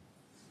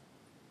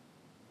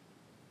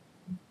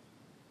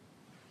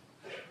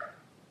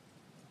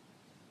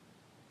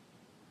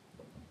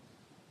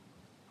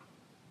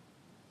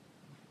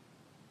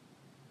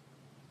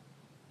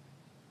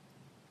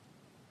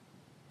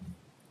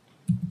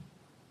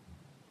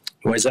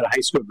 Wayzata High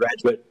School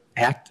graduate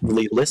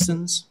actively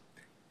listens,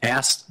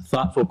 asks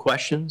thoughtful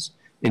questions,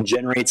 and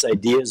generates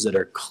ideas that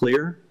are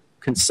clear,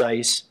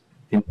 concise,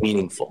 and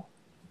meaningful.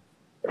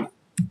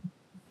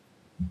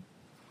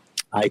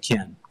 I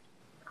can.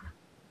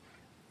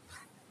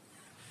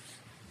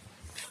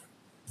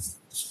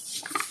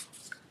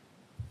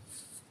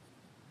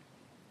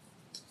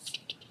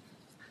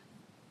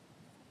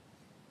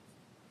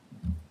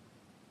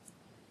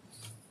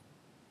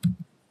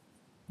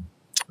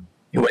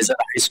 A Wayzata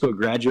High School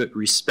graduate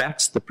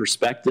respects the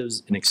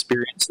perspectives and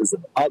experiences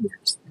of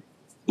others,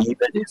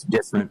 even if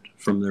different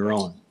from their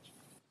own.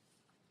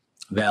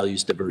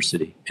 Values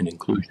diversity and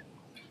inclusion.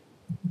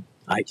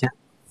 I can.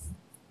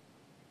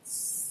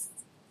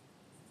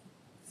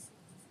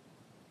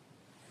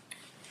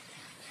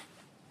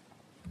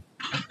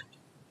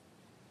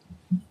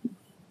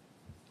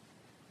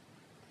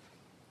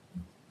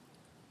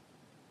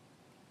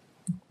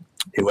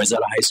 A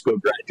Wayzata High School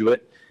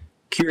graduate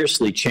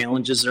curiously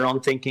challenges their own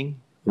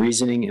thinking,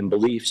 reasoning, and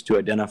beliefs to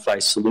identify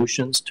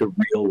solutions to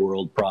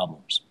real-world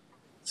problems.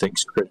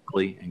 Thinks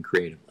critically and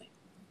creatively.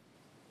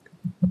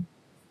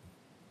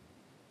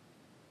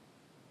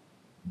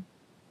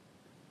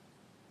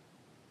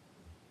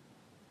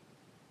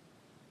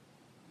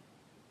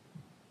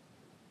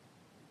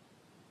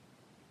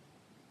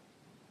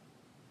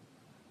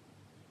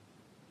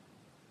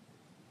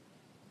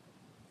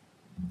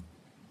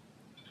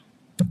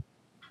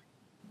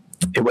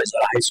 A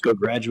Wayzata High School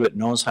graduate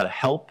knows how to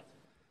help,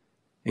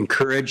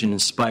 encourage, and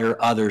inspire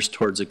others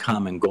towards a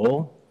common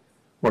goal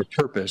or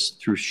purpose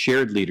through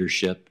shared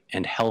leadership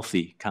and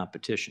healthy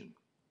competition.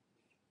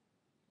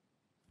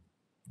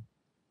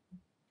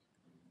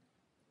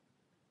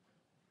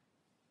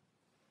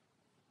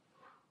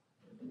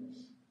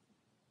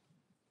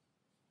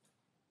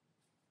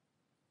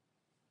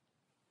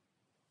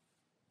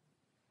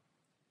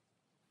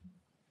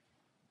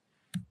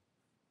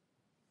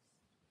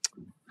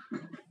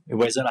 A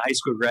Wayzata High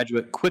School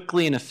graduate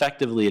quickly and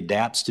effectively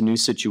adapts to new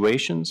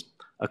situations,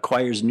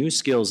 acquires new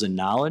skills and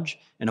knowledge,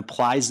 and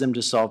applies them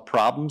to solve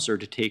problems or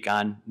to take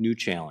on new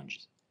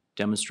challenges.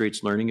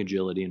 Demonstrates learning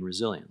agility and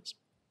resilience.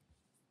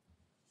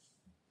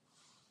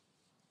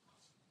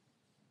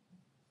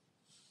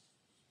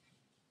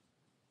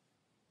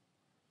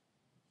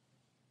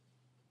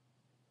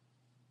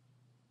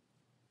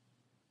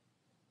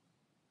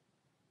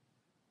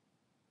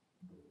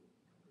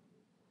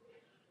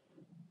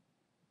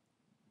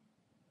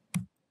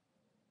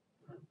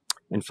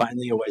 And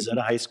finally, a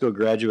Wayzata High School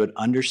graduate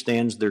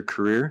understands their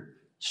career,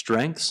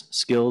 strengths,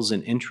 skills,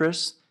 and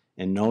interests,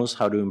 and knows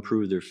how to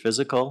improve their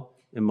physical,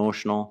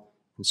 emotional,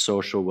 and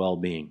social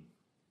well-being.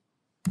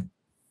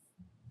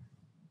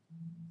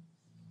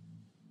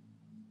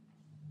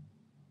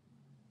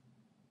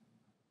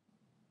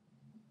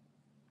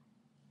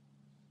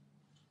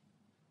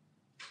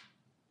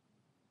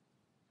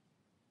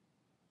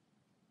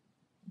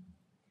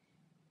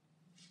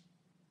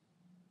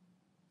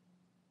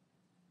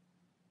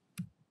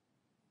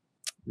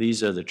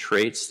 These are the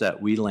traits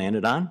that we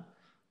landed on.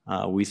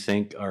 We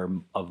think are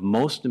of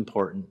most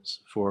importance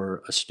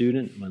for a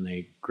student when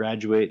they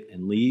graduate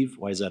and leave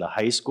Wayzata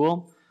High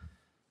School.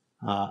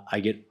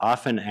 I get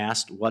often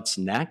asked what's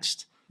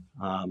next.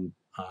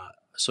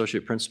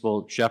 Associate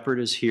Principal Shepard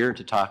is here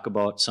to talk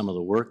about some of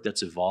the work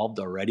that's evolved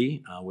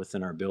already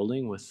within our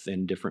building,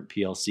 within different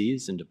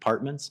PLCs and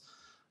departments,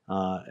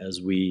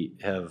 as we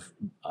have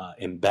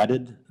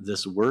embedded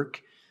this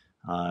work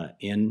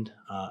in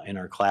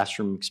our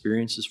classroom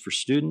experiences for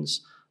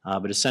students.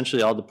 But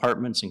essentially all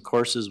departments and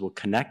courses will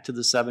connect to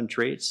the 7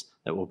 traits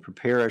that will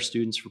prepare our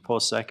students for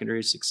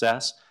post-secondary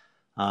success.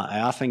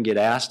 I often get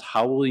asked,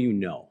 how will you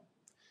know?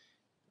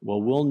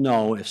 Well, we'll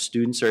know if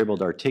students are able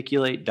to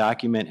articulate,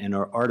 document, and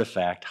or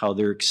artifact how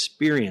their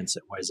experience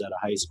at Wayzata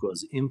High School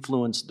has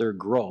influenced their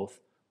growth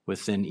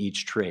within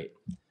each trait.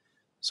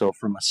 So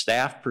from a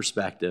staff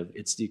perspective,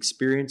 it's the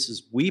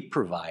experiences we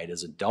provide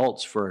as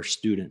adults for our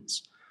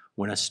students.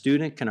 When a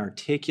student can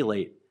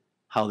articulate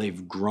how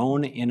they've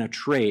grown in a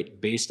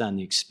trait based on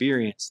the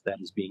experience that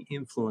is being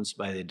influenced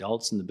by the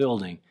adults in the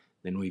building,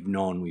 then we've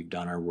known we've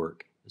done our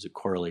work, as it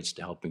correlates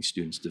to helping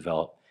students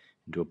develop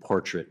into a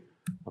portrait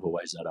of a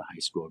Wayzata High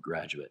School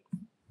graduate.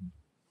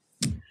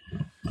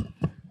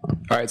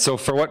 All right, so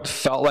for what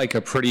felt like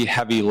a pretty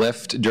heavy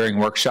lift during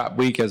workshop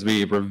week as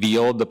we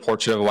revealed the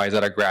portrait of a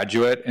Wayzata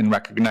graduate and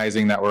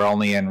recognizing that we're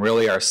only in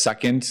really our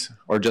second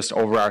or just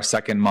over our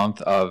second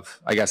month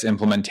of, I guess,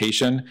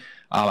 implementation,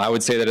 I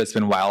would say that it's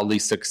been wildly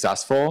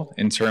successful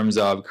in terms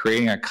of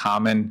creating a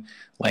common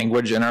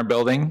language in our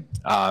building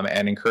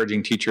and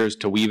encouraging teachers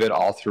to weave it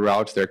all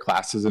throughout their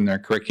classes and their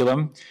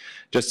curriculum.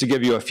 Just to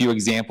give you a few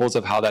examples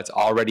of how that's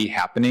already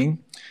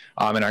happening,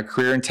 in our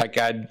Career and Tech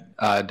Ed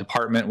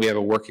department, we have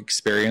a work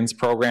experience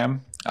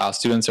program.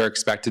 Students are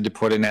expected to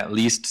put in at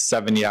least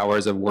 70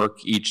 hours of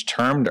work each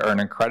term to earn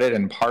a credit,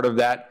 and part of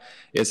that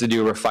is to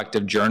do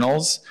reflective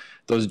journals.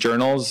 Those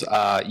journals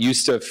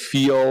used to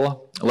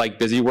feel like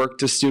busy work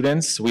to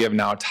students. We have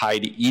now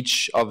tied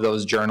each of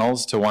those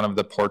journals to one of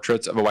the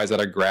portraits of a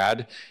Wayzata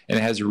grad, and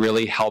it has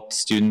really helped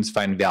students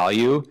find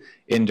value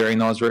in doing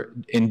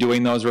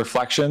those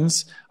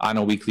reflections on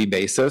a weekly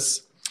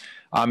basis.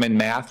 In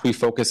math, we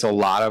focus a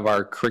lot of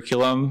our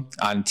curriculum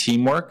on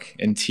teamwork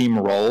and team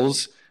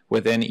roles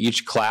within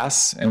each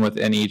class and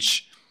within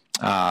each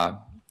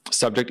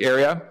subject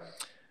area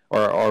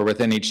or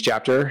within each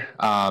chapter.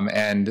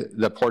 And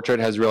the portrait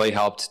has really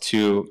helped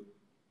to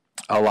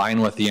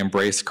align with the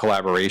Embrace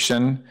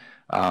Collaboration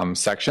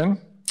section.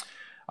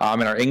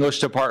 In our English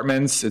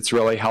departments, it's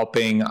really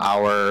helping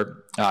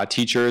our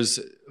teachers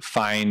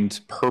find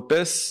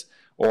purpose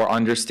or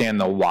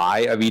understand the why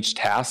of each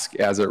task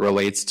as it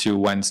relates to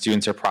when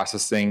students are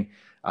processing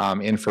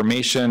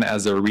information,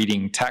 as they're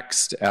reading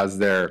text, as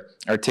they're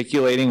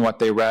articulating what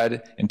they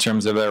read in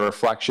terms of their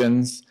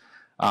reflections.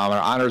 Our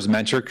Honors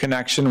Mentor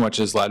Connection, which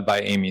is led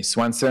by Amy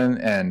Swenson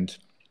and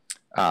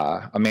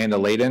Amanda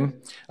Layden.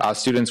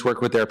 Students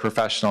work with their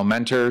professional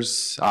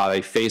mentors.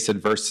 They face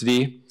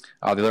adversity.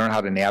 They learn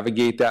how to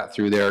navigate that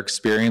through their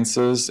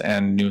experiences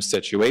and new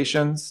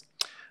situations.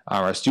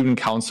 Our student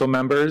council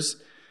members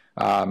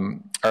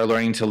are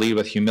learning to lead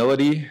with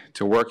humility,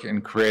 to work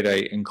and create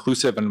an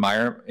inclusive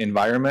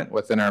environment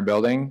within our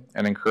building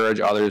and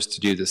encourage others to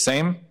do the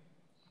same.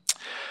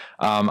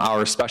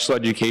 Our special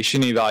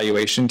education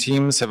evaluation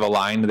teams have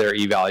aligned their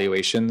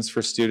evaluations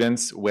for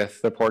students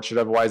with the portrait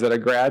of a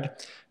Wayzata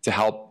grad to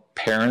help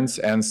parents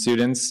and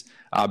students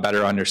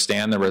better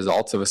understand the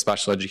results of a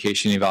special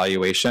education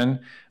evaluation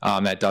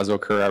that does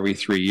occur every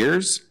 3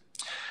 years.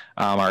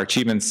 Our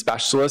achievement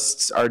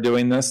specialists are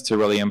doing this to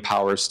really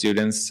empower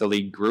students to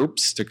lead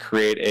groups to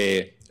create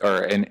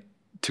an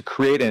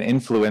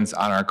influence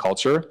on our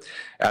culture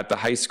at the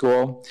high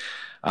school.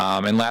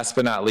 And last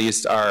but not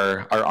least,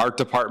 our art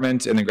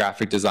department in the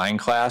graphic design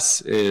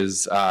class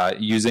is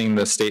using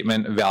the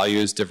statement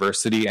values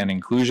diversity and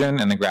inclusion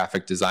in the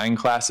graphic design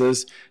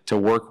classes to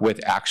work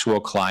with actual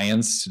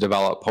clients to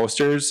develop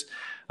posters.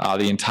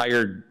 The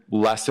entire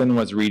lesson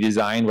was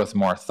redesigned with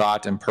more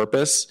thought and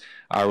purpose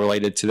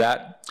related to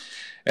that.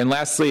 And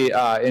lastly,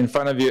 in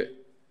front of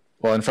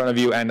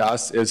you and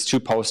us is 2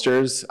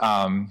 posters.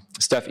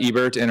 Steph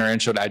Ebert in our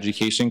Intro to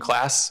Education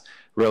class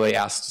really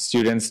asked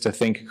students to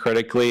think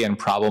critically and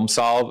problem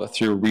solve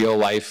through real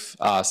life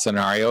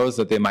scenarios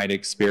that they might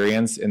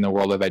experience in the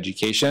world of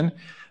education.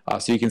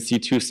 So you can see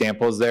 2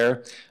 samples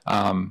there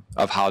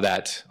of how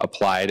that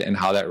applied and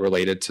how that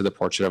related to the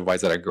portrait of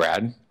Wayzata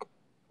grad.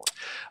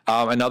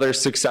 Another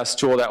success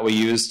tool that we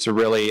use to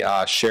really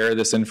share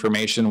this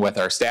information with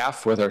our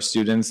staff, with our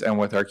students, and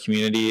with our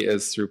community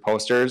is through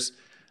posters.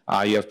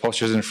 You have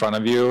posters in front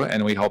of you,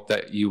 and we hope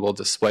that you will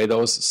display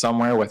those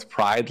somewhere with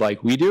pride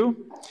like we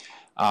do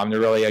to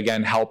really,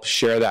 again, help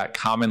share that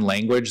common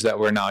language that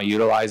we're now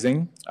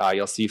utilizing.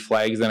 You'll see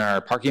flags in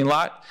our parking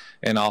lot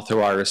and all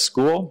throughout our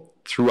school.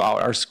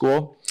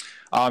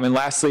 And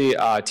lastly,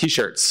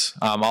 t-shirts.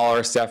 All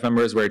our staff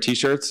members wear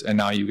t-shirts, and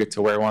now you get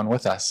to wear one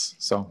with us.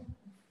 So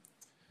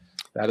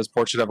that is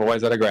portrait of a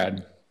Wayzata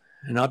grad.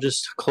 And I'll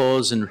just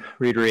close and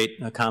reiterate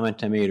a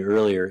comment I made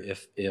earlier.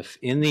 If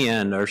in the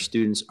end our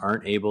students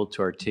aren't able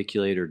to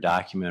articulate or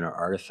document or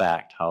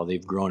artifact how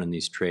they've grown in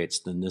these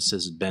traits, then this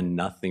has been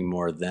nothing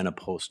more than a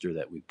poster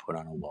that we put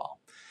on a wall.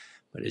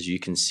 But as you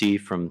can see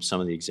from some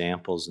of the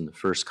examples in the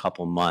first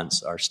couple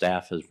months, our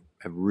staff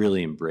have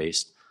really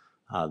embraced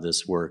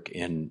this work,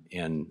 and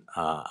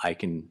I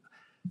can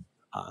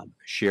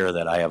share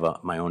that I have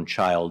my own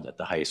child at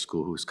the high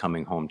school who's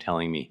coming home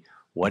telling me,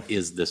 what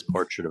is this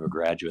portrait of a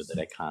graduate that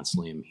I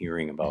constantly am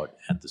hearing about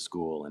at the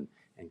school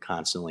and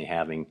constantly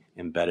having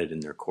embedded in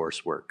their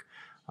coursework?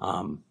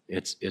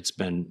 It's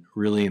been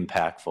really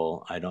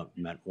impactful. I don't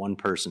met one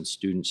person,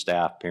 student,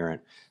 staff,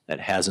 parent, that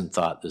hasn't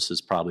thought this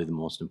is probably the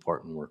most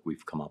important work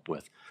we've come up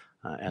with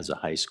as a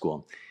high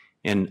school.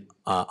 And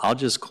I'll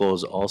just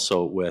close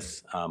also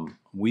with,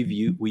 we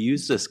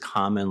use this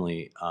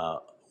commonly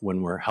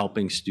when we're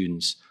helping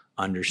students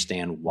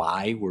understand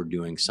why we're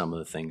doing some of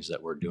the things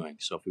that we're doing.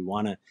 So if we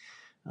want to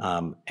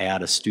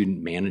add a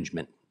student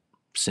management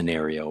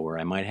scenario where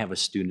I might have a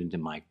student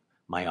in my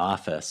my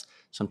office,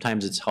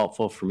 sometimes it's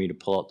helpful for me to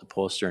pull out the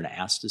poster and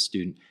ask the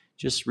student,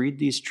 just read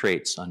these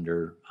traits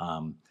under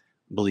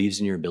believes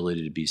in your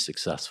ability to be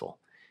successful.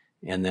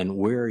 And then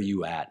where are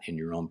you at in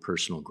your own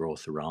personal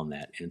growth around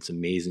that? And it's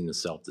amazing the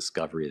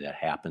self-discovery that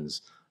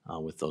happens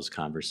with those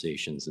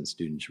conversations and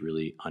students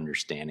really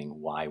understanding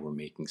why we're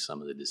making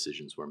some of the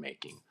decisions we're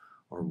making,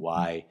 or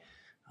why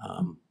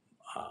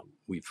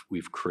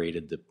we've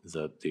created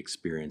the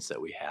experience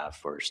that we have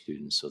for our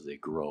students so they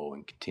grow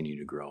and continue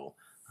to grow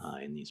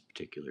in these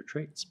particular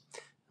traits.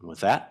 And with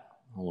that,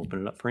 I'll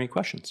open it up for any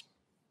questions.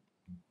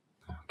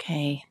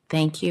 Okay,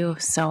 thank you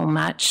so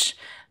much,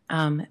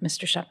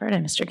 Mr. Shepard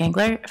and Mr.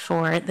 Gangler,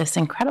 for this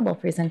incredible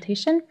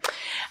presentation.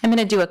 I'm going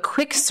to do a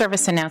quick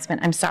service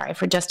announcement. I'm sorry,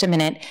 for just a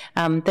minute.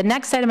 The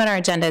next item on our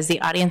agenda is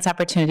the audience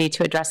opportunity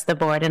to address the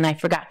board. And I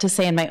forgot to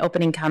say in my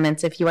opening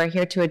comments, if you are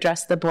here to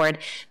address the board,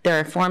 there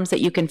are forms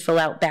that you can fill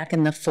out back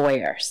in the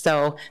foyer.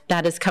 So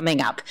that is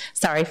coming up.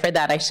 Sorry for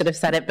that. I should have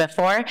said it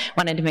before.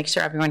 Wanted to make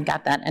sure everyone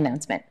got that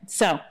announcement.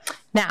 So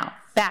now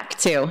back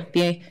to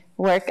the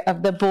work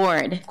of the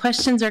board.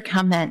 Questions or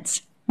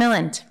comments?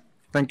 Milland.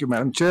 Thank you,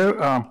 Madam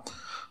Chair.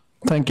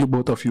 Thank you,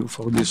 both of you,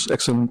 for this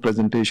excellent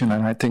presentation.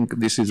 And I think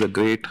this is a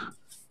great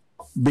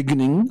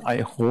beginning,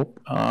 I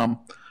hope.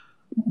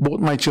 Both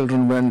my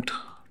children went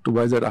to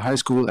Wayzata High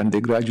School and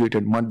they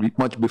graduated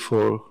much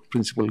before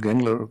Principal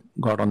Gangler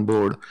got on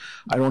board.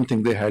 I don't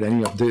think they had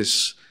any of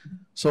this.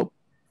 So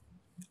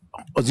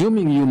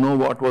assuming you know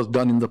what was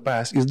done in the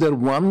past, is there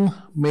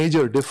one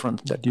major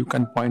difference that you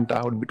can point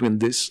out between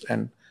this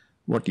and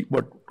what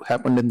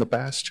happened in the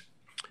past?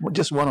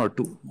 Just one or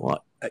two.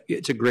 Well,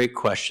 it's a great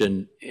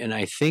question, and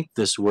I think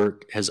this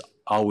work has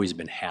always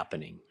been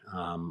happening.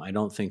 I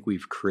don't think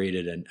we've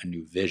created a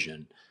new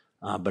vision,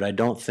 but I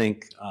don't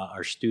think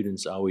our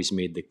students always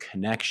made the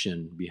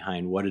connection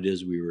behind what it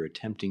is we were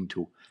attempting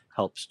to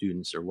help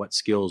students, or what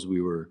skills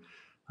we were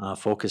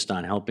focused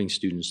on helping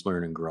students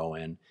learn and grow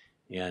in.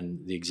 And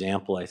the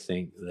example I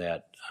think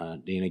that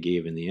Dana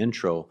gave in the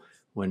intro,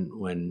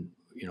 when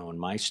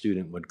my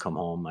student would come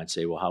home, I'd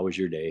say, well, how was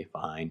your day?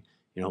 Fine.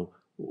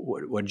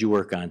 What did you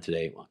work on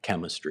today? Well,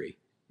 chemistry.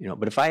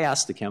 But if I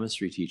asked the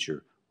chemistry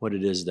teacher what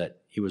it is that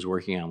he was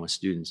working on with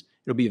students,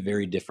 it'll be a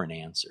very different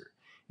answer.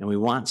 And we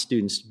want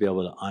students to be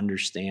able to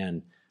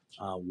understand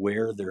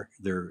where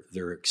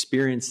they're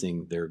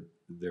experiencing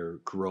their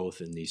growth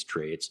in these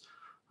traits,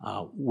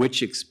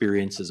 which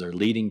experiences are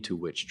leading to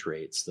which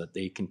traits, that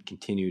they can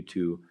continue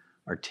to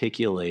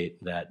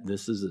articulate that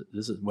this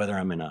is whether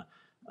I'm in a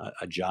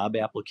job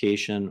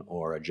application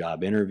or a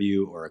job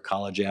interview or a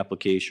college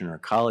application or a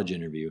college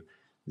interview,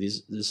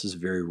 this is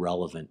very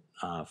relevant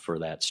for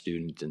that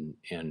student,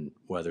 and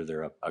whether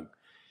they're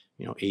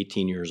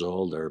 18 years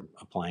old or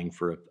applying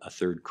for a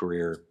third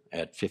career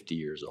at 50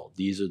 years old.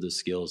 These are the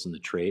skills and the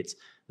traits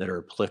that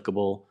are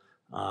applicable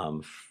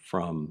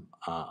from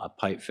a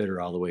pipe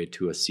fitter all the way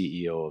to a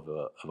CEO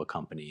of a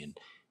company,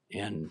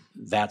 and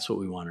that's what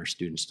we want our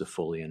students to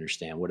fully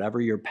understand. Whatever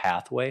your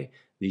pathway,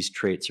 these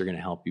traits are going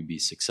to help you be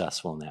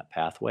successful in that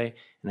pathway.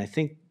 And I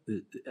think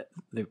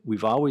that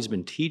we've always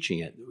been teaching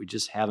it. We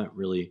just haven't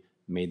really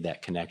made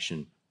that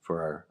connection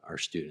for our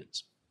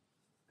students.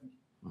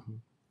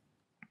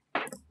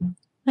 Mm-hmm.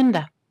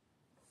 Linda.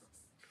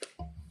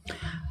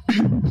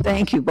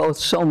 Thank you both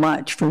so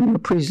much for your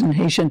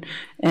presentation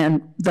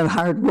and the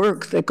hard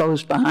work that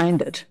goes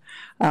behind it.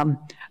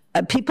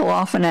 People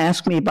often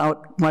ask me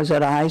about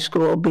Wayzata High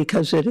School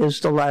because it is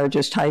the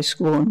largest high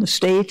school in the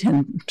state,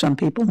 and some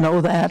people know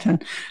that,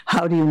 and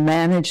how do you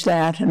manage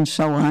that, and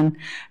so on.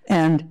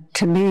 And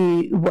to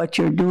me, what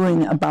you're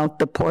doing about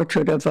the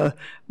portrait of a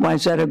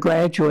Wayzata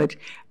graduate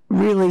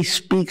really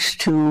speaks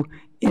to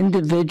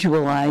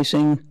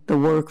individualizing the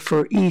work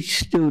for each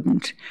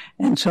student.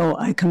 And so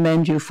I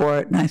commend you for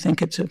it, and I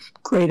think it's a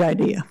great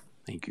idea.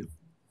 Thank you.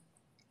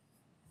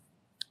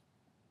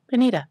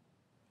 Benita.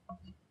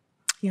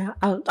 Yeah,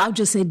 I'll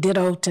just say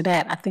ditto to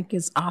that. I think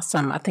it's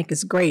awesome. I think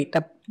it's great.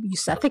 I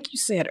think you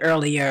said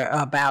earlier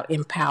about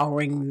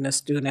empowering the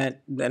student,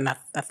 and I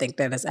think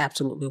that is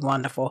absolutely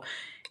wonderful.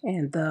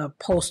 And the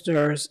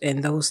posters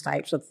and those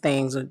types of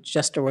things are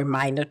just a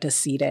reminder to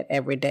see that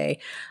every day.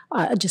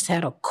 I just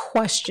had a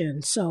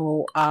question.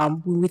 So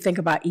when we think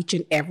about each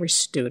and every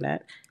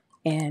student,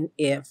 and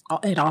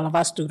all of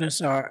our students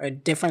are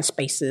at different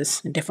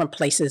spaces and different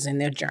places in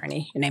their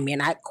journey, and they may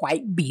not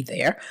quite be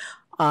there,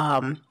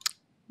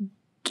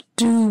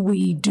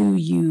 do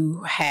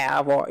you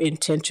have or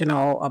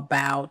intentional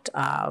about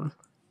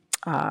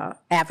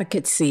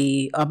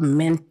advocacy of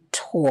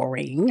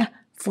mentoring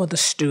for the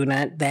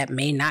student that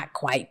may not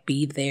quite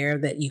be there,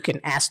 that you can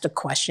ask the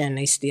question,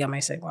 they still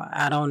may say, well,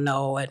 I don't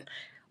know,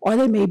 or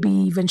they may be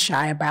even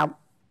shy about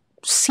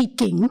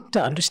seeking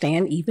to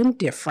understand even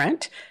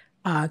different.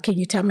 Can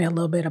you tell me a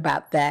little bit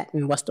about that,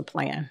 and what's the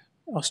plan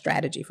or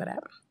strategy for that?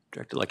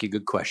 Director Lucky,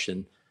 good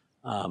question.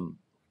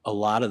 A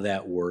lot of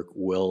that work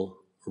will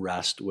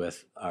rest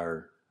with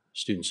our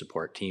student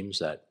support teams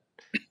that,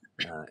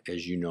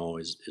 as you know,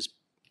 is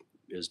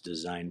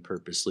designed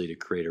purposely to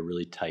create a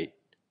really tight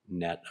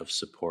net of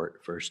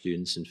support for our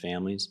students and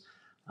families.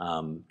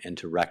 and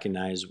to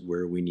recognize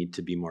where we need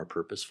to be more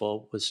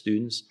purposeful with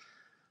students.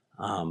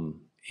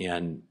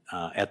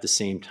 At the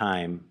same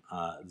time,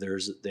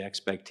 there's the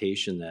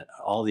expectation that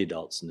all the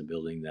adults in the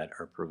building that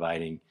are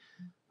providing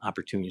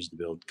opportunities to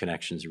build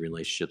connections and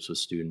relationships with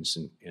students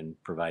and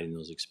providing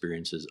those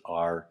experiences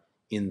are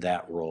in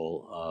that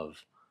role of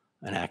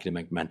an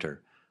academic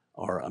mentor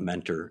or a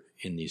mentor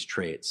in these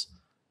traits.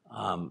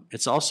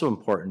 It's also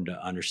important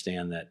to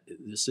understand that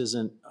this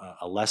isn't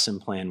a lesson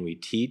plan we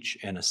teach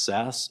and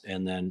assess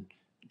and then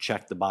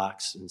check the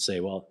box and say,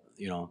 well,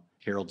 you know,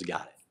 Harold's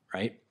got it,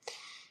 right?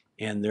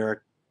 And there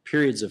are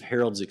periods of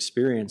Harold's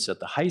experience at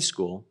the high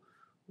school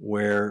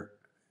where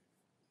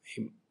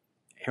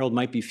Harold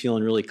might be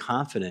feeling really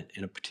confident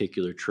in a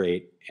particular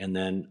trait, and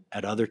then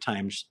at other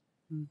times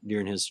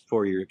during his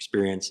 4-year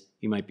experience,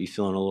 he might be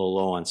feeling a little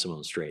low on some of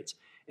those traits.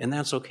 And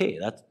that's okay.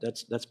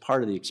 That's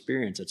part of the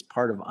experience. That's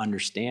part of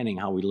understanding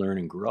how we learn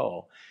and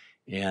grow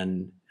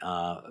and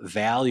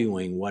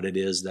valuing what it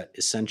is that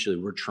essentially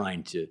we're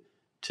trying to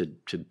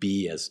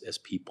be as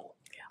people.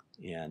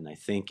 Yeah. And I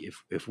think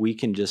if we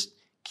can just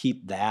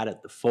keep that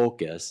at the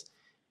focus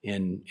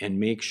and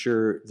make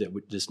sure that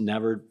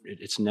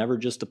it's never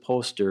just a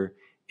poster,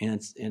 and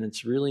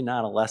it's really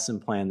not a lesson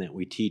plan that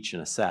we teach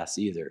and assess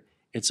either.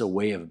 It's a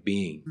way of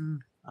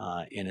being,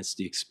 and it's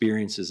the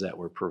experiences that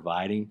we're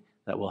providing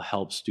that will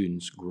help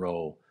students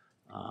grow,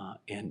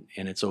 and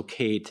it's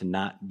okay to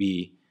not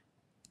be,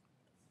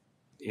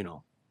 you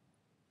know,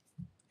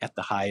 at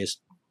the highest.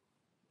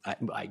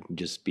 I can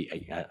just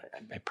be.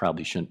 I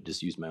probably shouldn't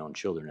just use my own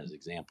children as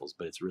examples,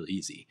 but it's really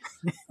easy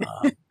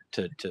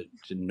to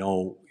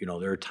know. You know,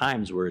 there are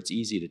times where it's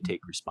easy to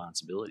take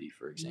responsibility,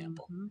 for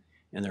example.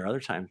 And there are other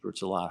times where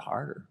it's a lot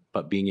harder,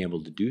 but being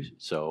able to do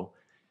so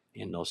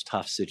in those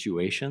tough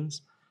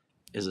situations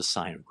is a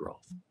sign of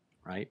growth,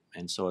 right?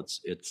 And so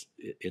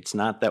it's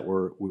not that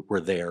we're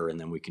there and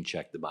then we can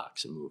check the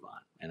box and move on.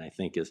 And I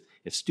think if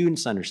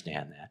students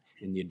understand that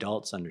and the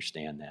adults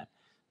understand that,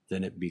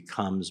 then it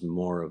becomes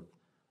more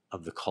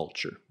of the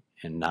culture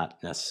and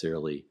not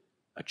necessarily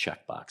a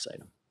checkbox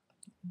item.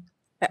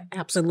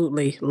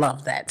 Absolutely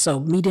love that. So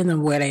meeting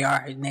them where they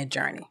are in their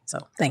journey. So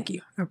thank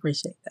you. I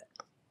appreciate that.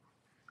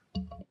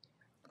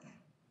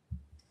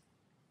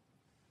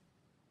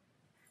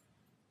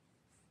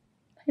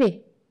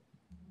 Hey.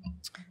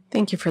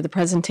 Thank you for the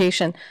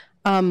presentation.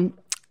 I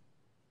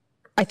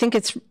think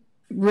it's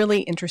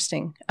really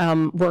interesting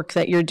work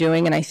that you're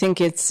doing, and I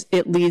think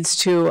it leads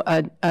to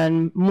a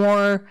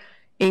more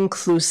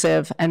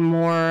inclusive and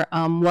more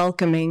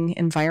welcoming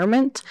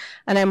environment.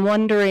 And I'm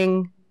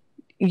wondering,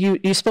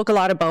 you spoke a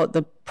lot about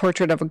the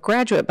portrait of a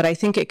graduate, but I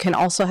think it can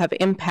also have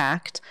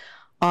impact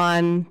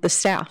on the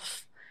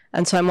staff.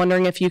 And so I'm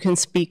wondering if you can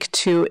speak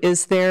to,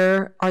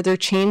 are there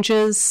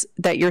changes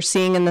that you're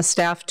seeing in the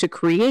staff to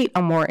create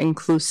a more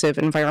inclusive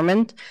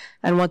environment?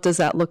 And what does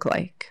that look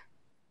like?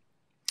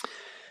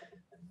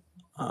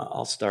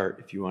 I'll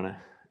start if you want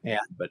to add,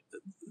 but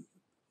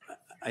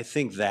I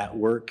think that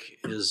work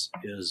is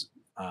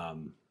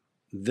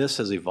this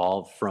has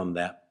evolved from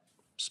that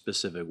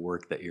specific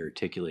work that you're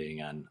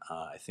articulating on.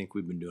 I think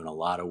we've been doing a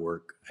lot of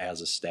work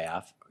as a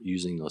staff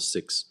using those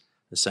 6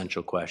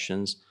 essential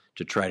questions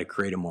to try to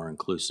create a more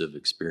inclusive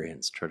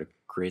experience, try to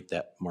create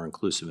that more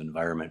inclusive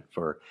environment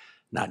for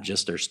not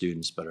just our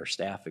students, but our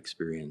staff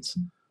experience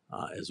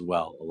as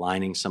well.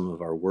 Aligning some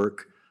of our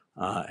work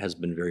has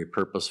been very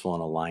purposeful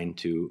and aligned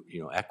to,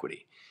 you know,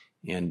 equity.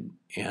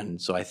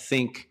 And so I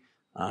think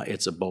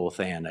it's a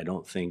both and. I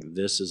don't think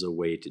this is a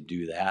way to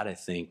do that. I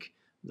think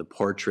the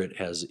portrait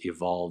has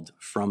evolved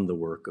from the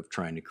work of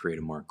trying to create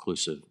a more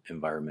inclusive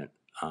environment,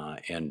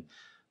 and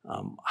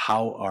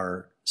how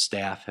our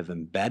staff have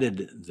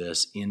embedded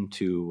this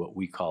into what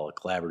we call a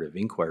collaborative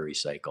inquiry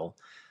cycle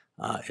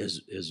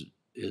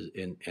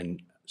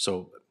and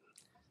so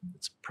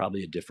it's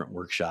probably a different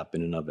workshop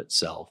in and of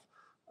itself.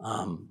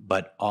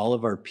 But all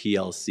of our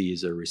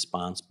PLCs are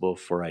responsible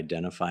for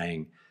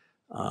identifying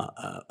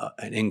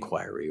an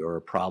inquiry or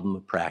a problem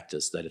of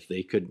practice that if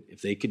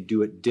they could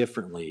do it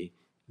differently,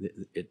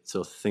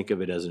 so think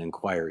of it as an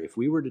inquiry. If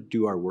we were to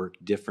do our work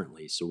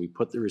differently, so we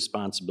put the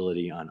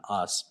responsibility on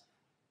us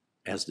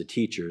as the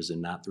teachers and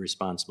not the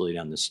responsibility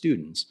on the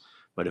students,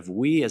 but if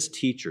we as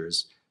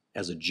teachers,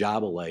 as a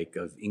job alike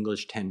of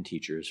English 10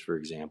 teachers, for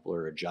example,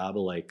 or a job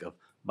alike of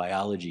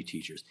biology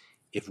teachers,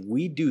 if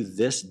we do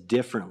this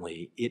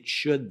differently, it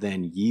should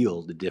then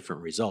yield a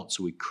different result.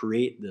 So we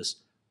create this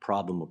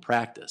problem of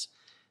practice.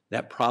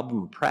 That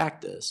problem of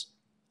practice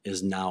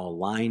is now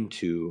aligned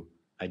to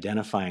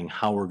identifying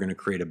how we're going to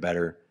create a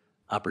better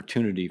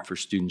opportunity for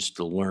students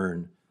to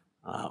learn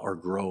or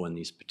grow in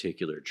these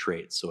particular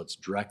traits. So it's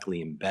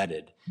directly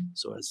embedded.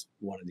 So as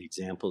one of the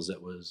examples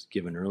that was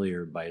given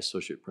earlier by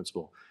Associate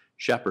Principal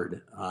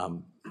Shepard,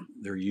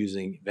 they're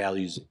using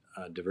values,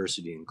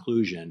 diversity, and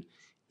inclusion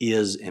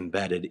is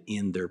embedded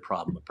in their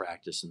problem of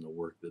practice and the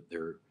work that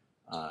they're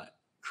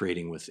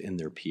creating within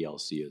their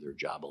PLC or their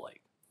job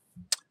alike.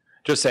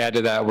 Just to add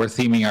to that, we're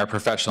theming our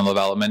professional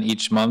development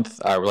each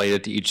month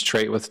related to each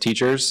trait with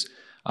teachers.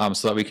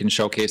 so that we can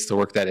showcase the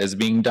work that is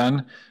being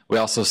done. We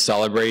also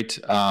celebrate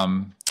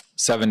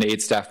 7 to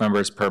 8 staff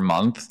members per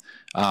month,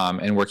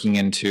 and working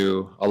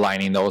into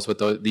aligning those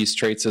with these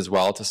traits as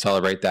well to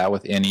celebrate that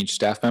within each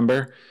staff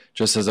member,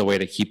 just as a way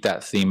to keep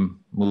that theme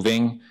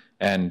moving.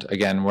 And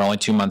again, we're only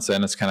 2 months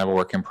in, it's kind of a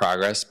work in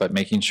progress, but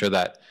making sure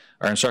that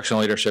our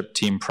instructional leadership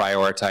team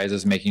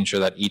prioritizes making sure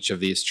that each of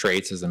these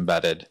traits is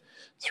embedded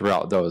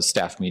throughout those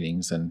staff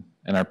meetings and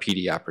our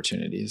PD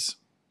opportunities.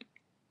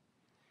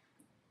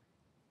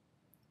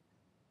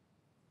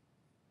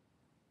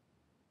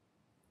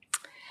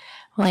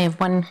 Well, I have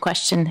one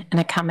question and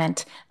a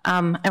comment.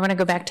 I want to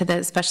go back to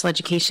the special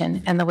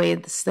education and the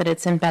ways that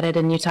it's embedded,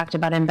 and you talked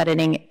about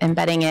embedding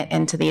it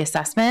into the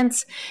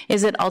assessments.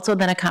 Is it also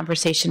then a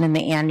conversation in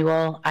the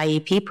annual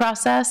IEP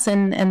process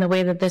and the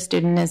way that the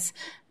student is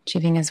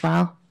achieving as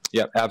well?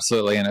 Yep,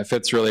 absolutely. And it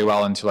fits really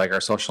well into like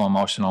our social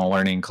emotional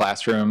learning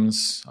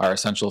classrooms, our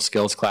essential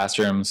skills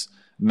classrooms,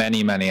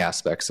 many, many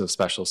aspects of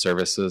special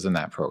services in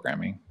that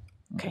programming.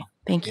 Okay,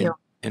 thank you.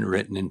 And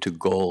written into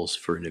goals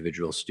for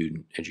individual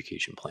student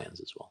education plans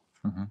as well.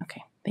 Mm-hmm.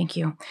 Okay, thank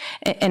you.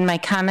 In my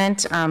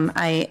comment,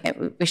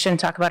 we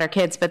shouldn't talk about our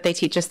kids, but they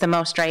teach us the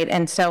most, right?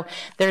 And so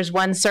there's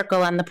one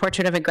circle on the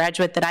portrait of a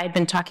graduate that I had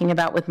been talking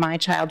about with my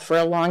child for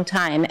a long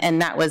time,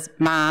 and that was,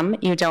 Mom,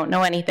 you don't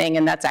know anything,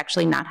 and that's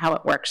actually not how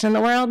it works in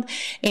the world.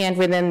 And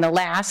within the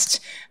last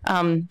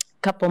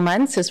couple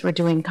months, as we're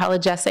doing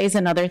college essays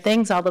and other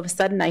things, all of a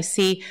sudden I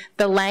see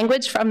the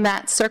language from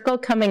that circle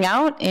coming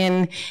out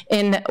in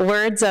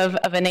words of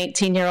an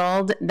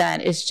 18-year-old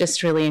that is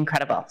just really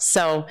incredible.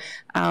 So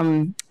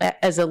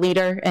as a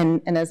leader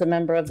and as a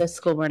member of this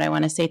school board, I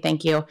want to say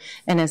thank you.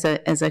 And as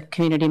a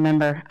community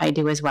member, I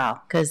do as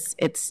well, because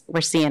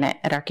we're seeing it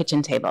at our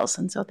kitchen tables.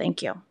 And so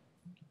thank you.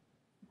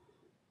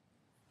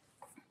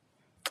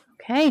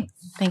 Okay,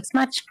 thanks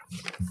much.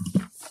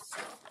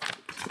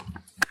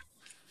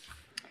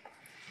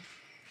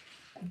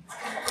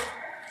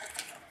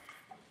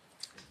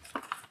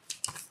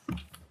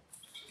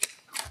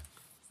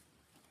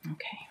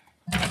 Okay,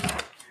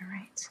 all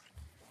right.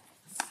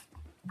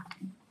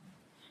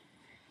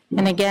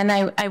 And again,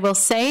 I will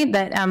say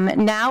that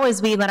now as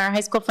we let our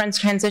high school friends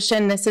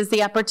transition, this is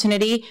the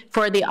opportunity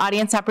for the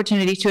audience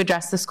opportunity to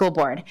address the school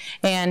board.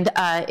 And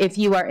if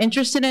you are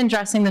interested in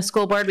addressing the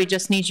school board, we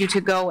just need you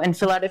to go and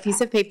fill out a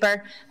piece of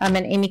paper, and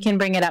Amy can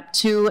bring it up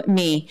to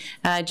me.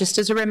 Just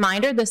as a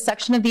reminder, this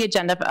section of the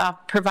agenda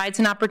provides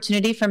an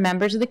opportunity for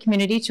members of the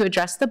community to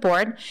address the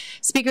board.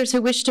 Speakers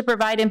who wish to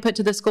provide input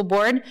to the school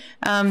board,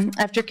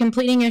 after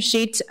completing your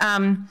sheet,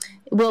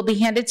 will be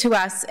handed to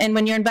us. And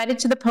when you're invited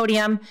to the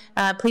podium,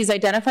 please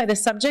identify the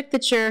subject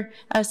that you're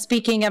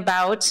speaking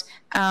about,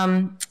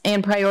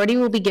 and priority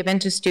will be given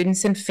to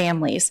students and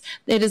families.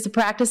 It is the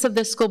practice of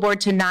the school board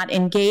to not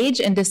engage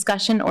in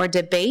discussion or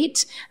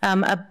debate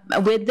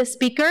with the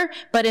speaker,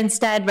 but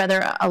instead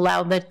rather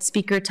allow the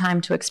speaker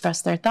time to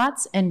express their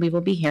thoughts, and we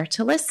will be here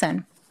to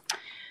listen.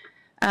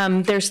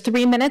 There's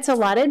 3 minutes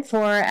allotted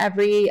for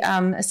every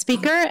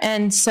speaker,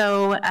 and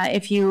so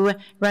if you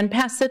run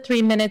past the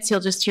 3 minutes, you'll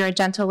just hear a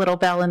gentle little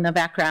bell in the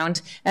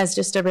background as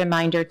just a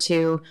reminder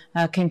to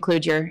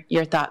conclude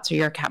your thoughts or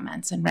your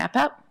comments and wrap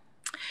up.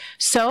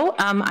 So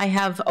I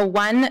have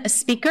one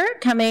speaker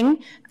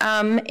coming,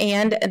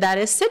 and that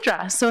is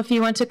Sidra. So if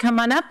you want to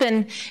come on up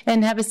and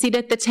have a seat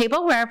at the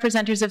table where our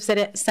presenters have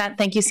sat,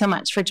 thank you so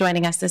much for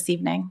joining us this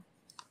evening.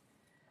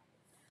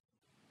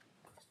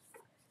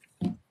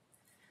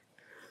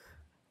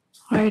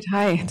 All right,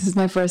 hi, this is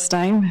my first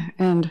time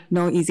and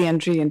no easy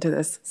entry into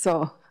this.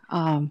 So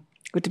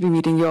good to be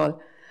meeting you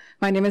all.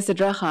 My name is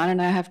Sidra Khan and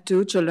I have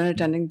 2 children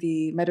attending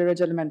the Meadow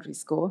Ridge Elementary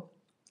School.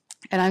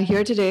 And I'm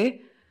here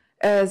today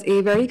as a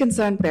very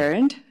concerned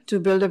parent to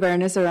build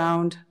awareness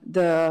around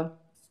the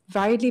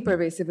widely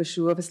pervasive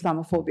issue of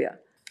Islamophobia,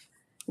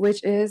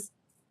 which is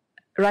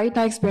right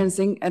now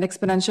experiencing an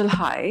exponential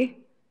high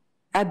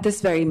at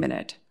this very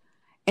minute.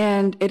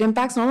 And it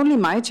impacts not only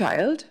my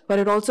child, but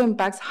it also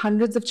impacts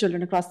hundreds of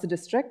children across the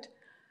district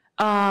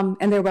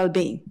and their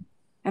well-being.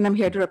 And I'm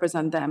here to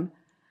represent them.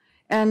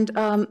 And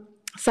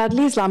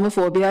sadly,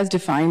 Islamophobia is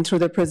defined through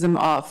the prism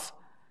of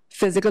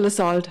physical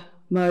assault,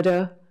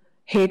 murder,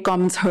 hate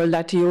comments hurled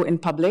at you in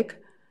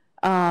public,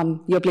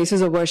 your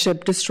places of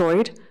worship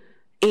destroyed.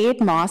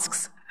 8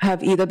 mosques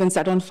have either been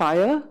set on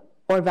fire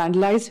or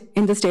vandalized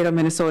in the state of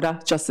Minnesota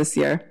just this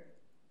year.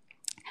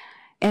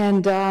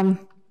 And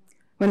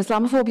when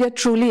Islamophobia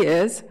truly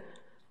is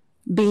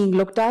being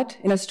looked at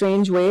in a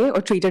strange way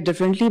or treated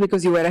differently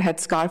because you wear a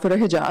headscarf or a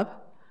hijab,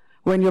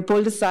 when you're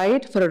pulled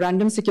aside for a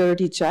random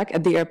security check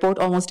at the airport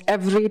almost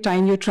every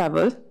time you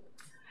travel,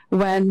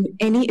 when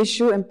any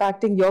issue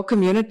impacting your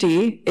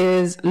community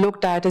is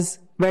looked at as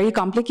very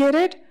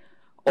complicated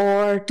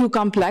or too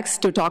complex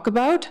to talk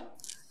about,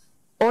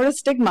 or a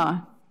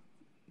stigma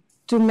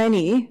to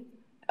many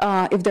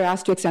if they're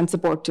asked to extend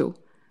support to.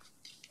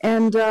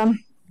 And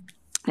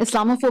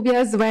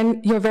Islamophobia is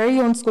when your very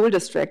own school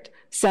district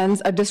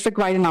sends a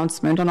district-wide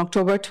announcement on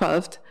October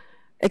 12th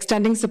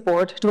extending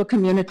support to a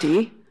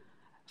community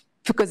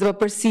because of a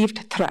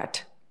perceived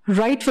threat,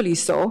 rightfully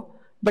so,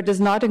 but does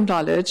not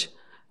acknowledge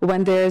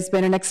when there's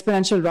been an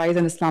exponential rise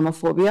in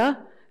Islamophobia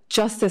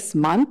just this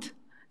month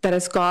that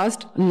has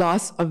caused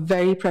loss of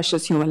very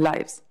precious human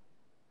lives.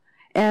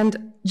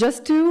 And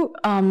just to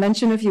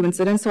mention a few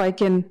incidents so I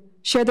can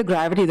share the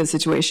gravity of the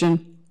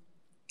situation.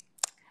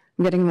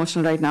 I'm getting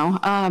emotional right now.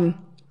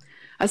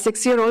 A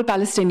 6-year-old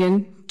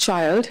Palestinian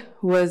child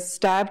was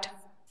stabbed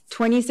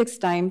 26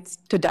 times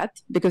to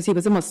death because he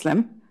was a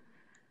Muslim.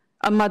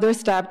 A mother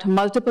stabbed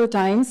multiple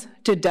times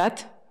to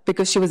death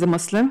because she was a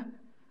Muslim.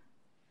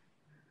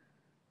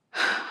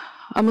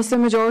 A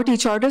Muslim majority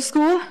charter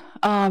school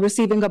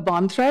receiving a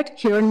bomb threat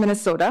here in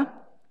Minnesota.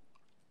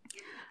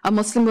 A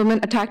Muslim woman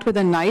attacked with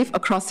a knife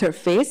across her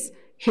face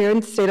here in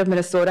the state of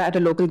Minnesota at a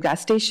local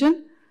gas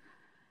station.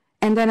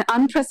 And then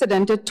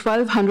unprecedented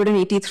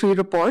 1,283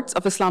 reports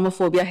of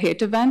Islamophobia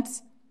hate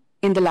events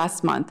in the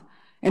last month.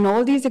 And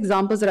all these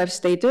examples that I've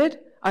stated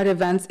are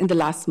events in the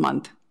last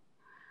month.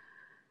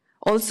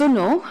 Also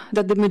know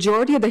that the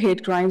majority of the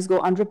hate crimes go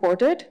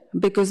unreported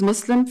because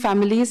Muslim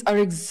families are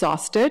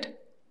exhausted.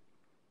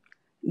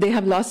 They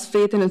have lost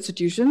faith in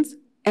institutions,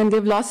 and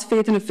they've lost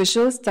faith in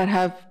officials that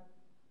have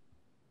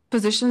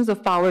positions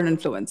of power and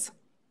influence.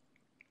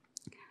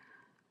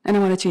 And I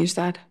want to change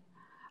that.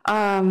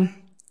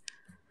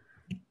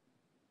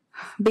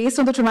 Based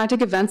on the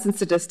traumatic events and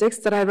statistics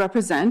that I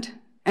represent,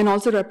 and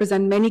also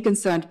represent many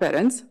concerned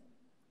parents,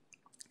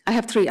 I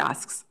have 3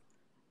 asks.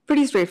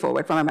 Pretty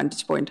straightforward from my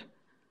vantage point.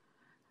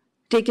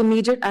 Take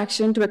immediate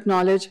action to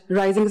acknowledge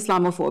rising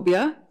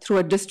Islamophobia through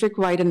a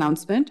district-wide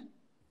announcement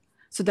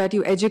so that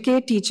you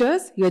educate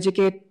teachers, you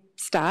educate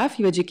staff,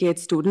 you educate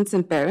students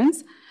and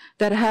parents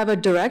that have a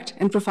direct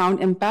and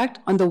profound impact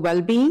on the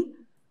well-being,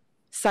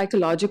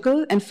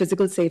 psychological, and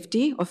physical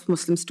safety of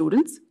Muslim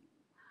students.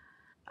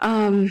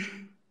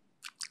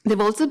 There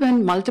have also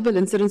been multiple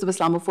incidents of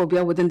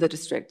Islamophobia within the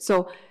district.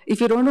 So if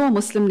you don't know a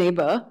Muslim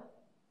neighbor,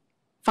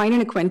 find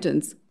an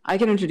acquaintance. I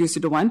can introduce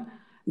you to one.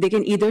 They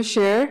can either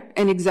share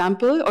an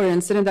example or an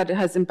incident that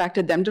has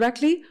impacted them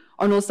directly,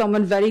 or know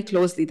someone very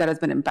closely that has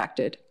been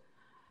impacted.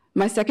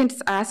 My second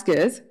ask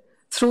is,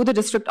 through the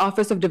District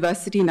Office of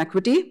Diversity and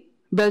Equity,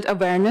 build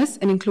awareness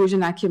and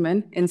inclusion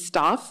acumen in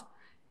staff,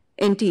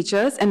 in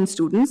teachers, and in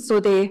students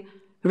so they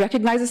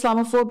recognize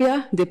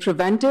Islamophobia, they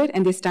prevent it,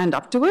 and they stand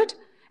up to it,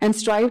 and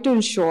strive to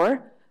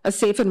ensure a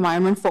safe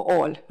environment for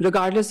all,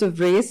 regardless of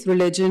race,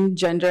 religion,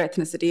 gender,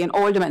 ethnicity, and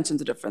all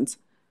dimensions of difference.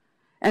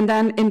 And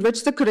then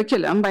enrich the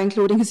curriculum by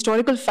including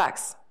historical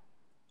facts.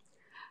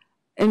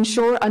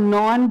 Ensure a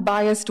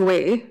non-biased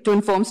way to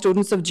inform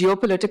students of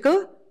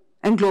geopolitical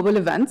and global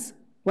events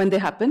when they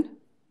happen,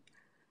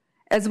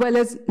 as well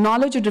as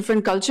knowledge of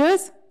different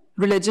cultures,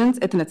 religions,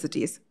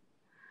 ethnicities.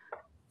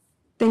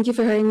 Thank you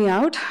for hearing me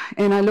out,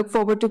 and I look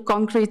forward to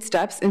concrete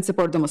steps in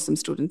support of the Muslim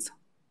students.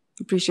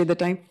 Appreciate the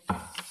time.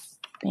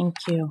 Thank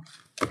you.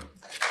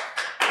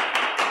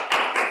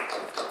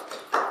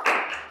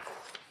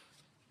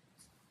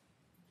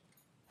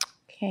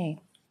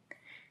 Okay.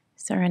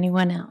 Is there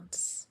anyone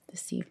else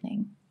this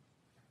evening?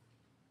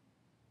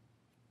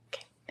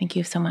 Okay. Thank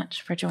you so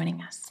much for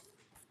joining us.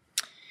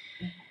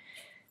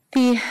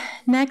 We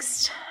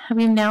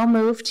now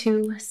move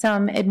to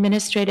some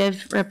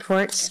administrative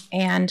reports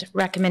and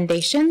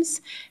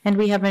recommendations, and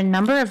we have a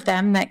number of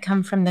them that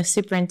come from the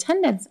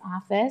superintendent's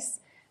office.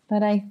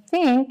 But I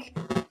think,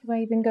 do I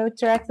even go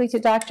directly to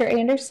Dr.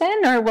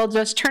 Anderson, or we'll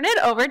just turn it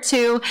over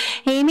to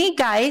Amy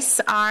Geis,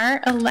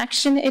 our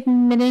election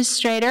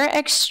administrator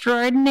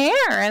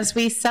extraordinaire, as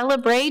we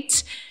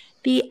celebrate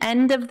the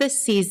end of the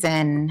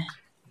season.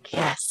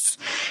 Yes,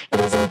 it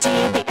is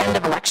indeed the end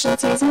of election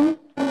season.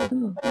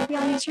 Ooh, maybe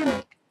I'll use your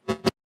mic.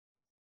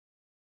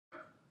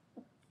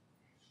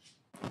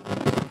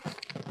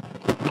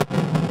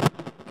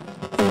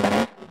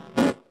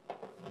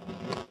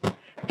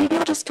 Maybe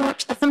I'll just go up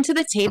to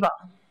the table.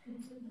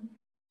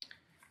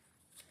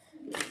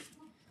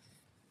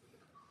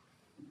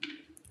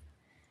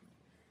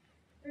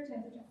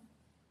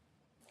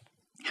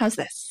 How's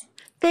this?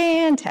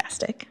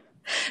 Fantastic.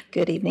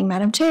 Good evening,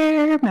 Madam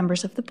Chair,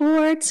 members of the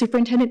board,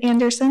 Superintendent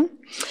Anderson.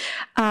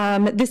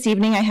 This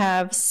evening I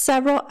have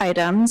several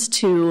items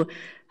to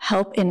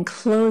help in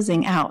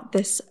closing out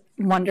this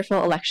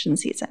wonderful election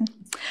season.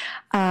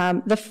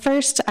 The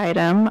first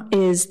item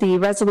is the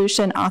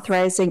resolution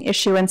authorizing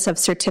issuance of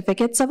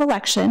certificates of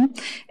election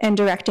and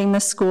directing the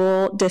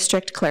school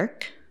district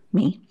clerk,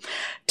 me,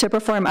 to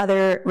perform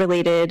other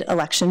related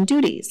election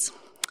duties.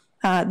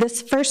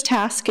 This first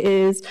task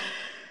is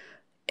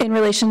in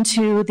relation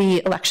to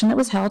the election that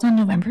was held on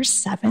November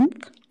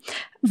 7th.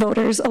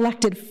 Voters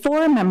elected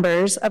 4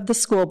 members of the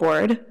school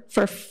board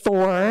for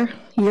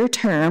 4-year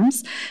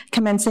terms,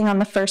 commencing on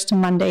the first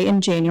Monday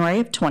in January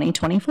of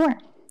 2024.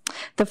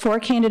 The 4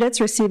 candidates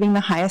receiving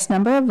the highest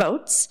number of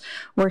votes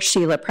were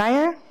Sheila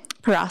Pryor,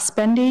 Paras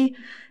Bendy,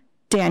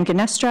 Dan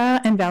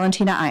Ganestra, and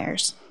Valentina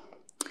Ayers.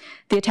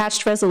 The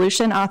attached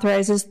resolution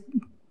authorizes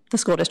the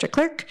school district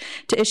clerk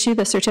to issue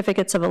the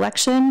certificates of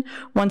election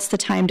once the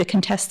time to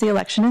contest the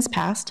election is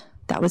passed.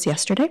 That was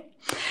yesterday.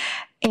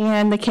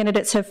 And the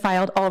candidates have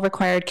filed all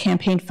required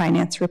campaign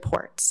finance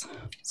reports.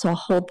 So I'll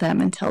hold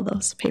them until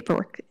those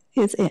paperwork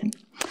is in.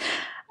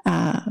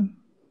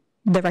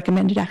 The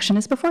recommended action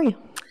is before you.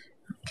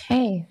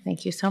 Okay,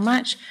 thank you so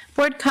much.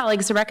 Board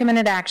colleagues, the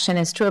recommended action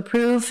is to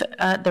approve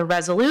the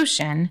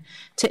resolution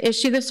to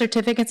issue the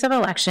certificates of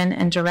election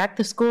and direct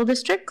the school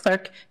district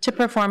clerk to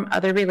perform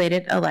other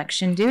related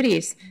election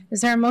duties.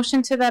 Is there a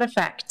motion to that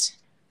effect?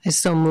 I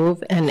so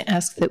move and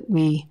ask that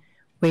we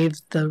waive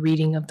the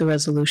reading of the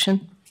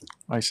resolution.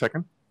 I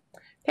second.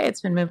 Okay,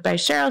 it's been moved by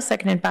Cheryl,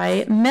 seconded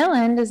by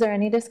Milland. Is there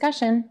any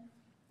discussion?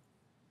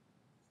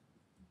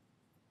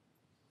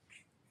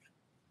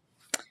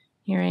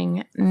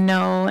 Hearing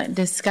no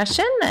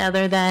discussion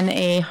other than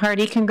a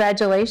hearty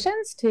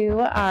congratulations to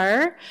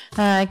our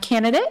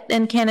candidate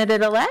and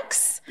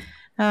candidate-elects.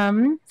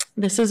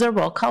 This is a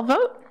roll call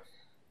vote.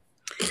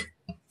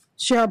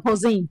 Cheryl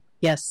Posey.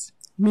 Yes.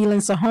 Milan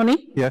Sahoni.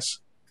 Yes.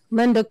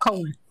 Linda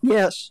Cohen.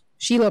 Yes.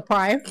 Sheila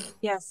Pryor.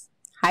 Yes.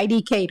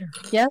 Heidi Cater.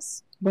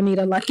 Yes.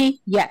 Bonita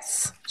Lucky.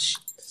 Yes.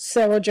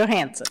 Sarah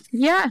Johansson.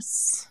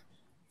 Yes.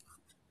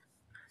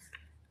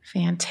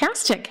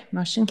 Fantastic.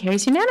 Motion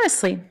carries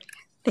unanimously.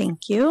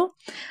 Thank you.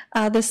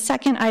 The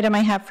second item I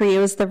have for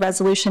you is the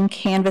resolution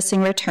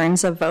canvassing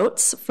returns of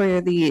votes for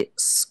the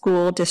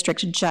school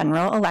district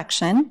general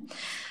election.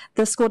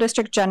 The school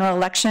district general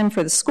election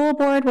for the school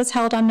board was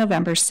held on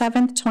November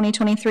 7th,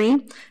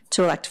 2023,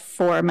 to elect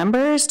 4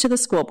 members to the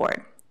school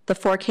board. The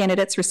 4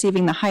 candidates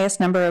receiving the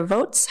highest number of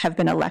votes have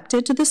been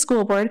elected to the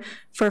school board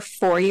for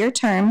 4-year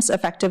terms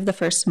effective the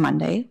first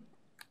Monday,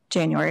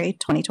 January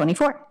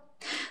 2024.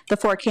 The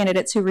 4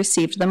 candidates who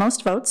received the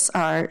most votes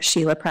are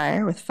Sheila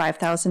Pryor with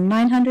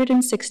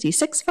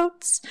 5,966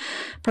 votes,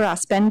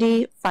 Paras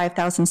Bendy,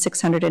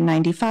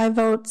 5,695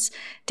 votes,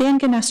 Dan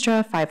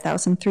Ganestra,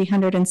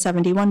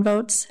 5,371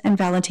 votes, and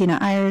Valentina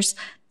Ayers,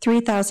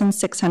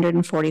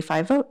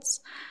 3,645 votes.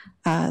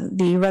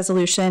 The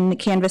resolution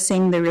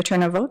canvassing the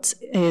return of votes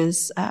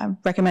is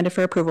recommended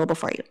for approval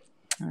before you.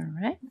 All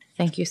right.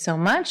 Thank you so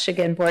much.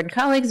 Again, board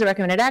colleagues, the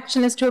recommended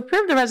action is to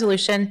approve the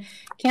resolution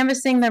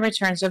canvassing the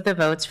returns of the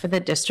votes for the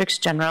district's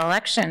general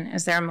election.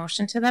 Is there a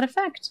motion to that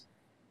effect?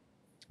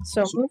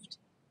 So moved.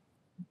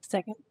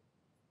 Second.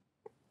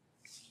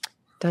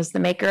 Does the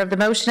maker of the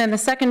motion and the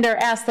seconder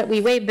ask that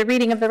we waive the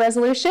reading of the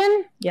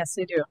resolution? Yes,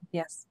 they do.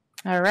 Yes.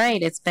 All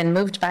right. It's been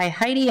moved by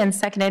Heidi and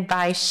seconded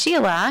by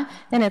Sheila,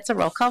 and it's a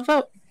roll call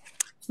vote.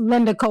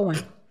 Linda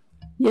Cohen.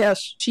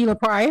 Yes. Sheila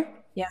Pryor.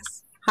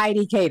 Yes.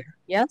 Heidi Cater.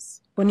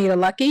 Yes. Bonita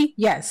Lucky.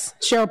 Yes.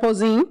 Cheryl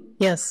Posey.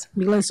 Yes.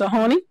 Milan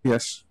Sahoni.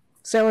 Yes.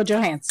 Sarah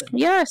Johansson.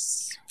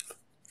 Yes.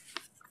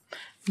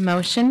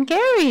 Motion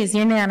carries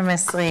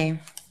unanimously.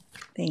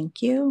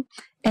 Thank you.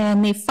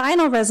 And the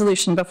final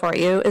resolution before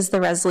you is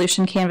the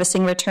resolution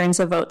canvassing returns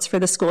of votes for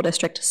the school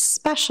district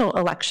special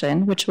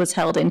election, which was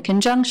held in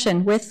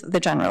conjunction with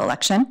the general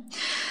election.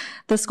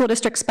 The school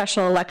district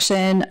special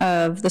election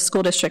of the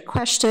school district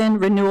question,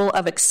 renewal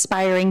of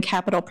expiring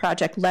capital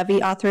project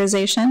levy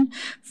authorization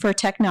for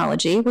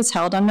technology, was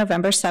held on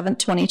November 7th,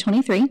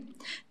 2023,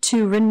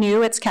 to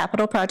renew its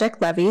capital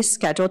project levy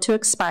scheduled to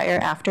expire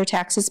after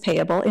taxes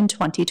payable in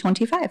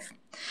 2025.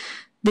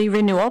 The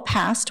renewal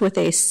passed with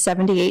a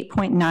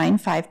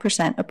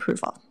 78.95%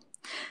 approval.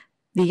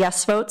 The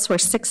yes votes were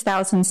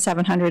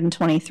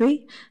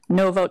 6,723,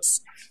 no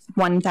votes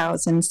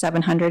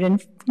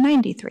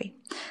 1,793.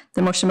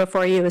 The motion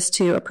before you is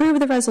to approve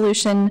the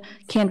resolution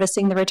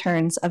canvassing the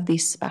returns of the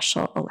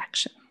special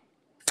election.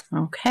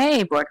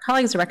 Okay, board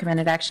colleagues, the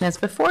recommended action is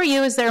before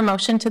you. Is there a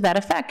motion to that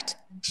effect?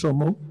 So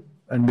move,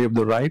 and we have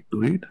the right to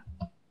read.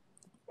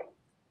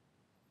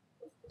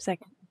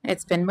 Second.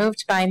 It's been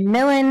moved by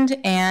Milland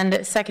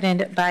and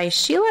seconded by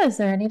Sheila. Is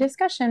there any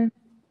discussion?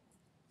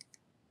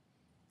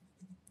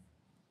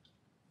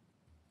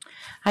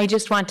 I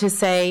just want to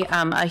say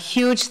a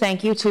huge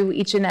thank you to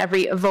each and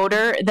every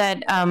voter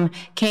that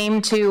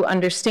came to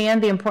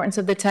understand the importance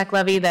of the tech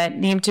levy,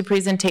 that came to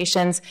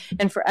presentations,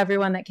 and for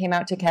everyone that came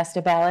out to cast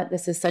a ballot.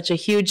 This is such a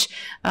huge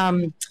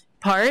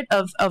part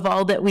of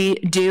all that we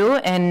do,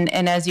 and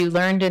as you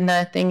learned in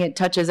the thing, it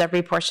touches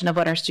every portion of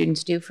what our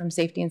students do, from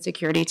safety and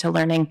security to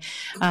learning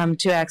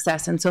to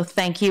access. And so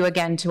thank you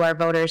again to our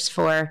voters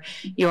for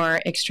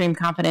your extreme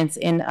confidence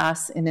in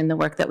us and in the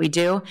work that we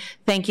do.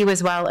 Thank you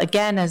as well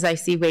again, as I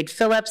see Wade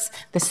Phillips,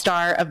 the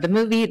star of the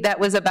movie that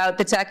was about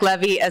the tech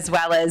levy, as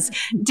well as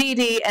Dee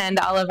Dee and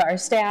all of our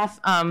staff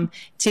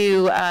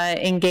to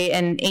engage,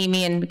 and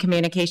Amy in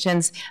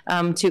communications,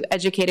 to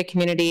educate a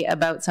community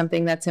about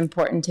something that's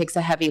important, takes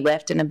a heavy lift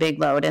and a big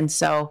load. And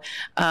so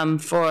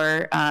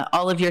for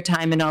all of your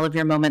time and all of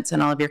your moments and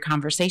all of your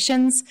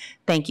conversations,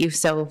 thank you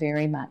so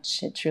very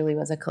much. It truly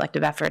was a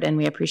collective effort, and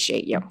we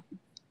appreciate you.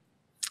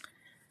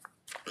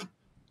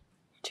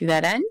 To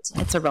that end,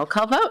 it's a roll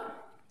call vote.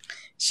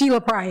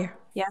 Sheila Pryor.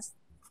 Yes.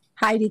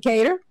 Heidi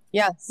Cater.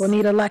 Yes.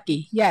 Bonita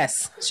Lucky.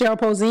 Yes. Cheryl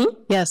Posey.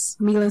 Yes.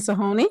 Milan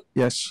Sahoni.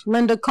 Yes.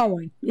 Linda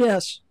Cohen.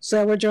 Yes.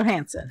 Sarah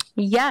Johansson.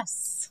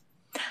 Yes.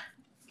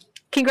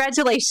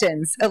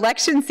 Congratulations.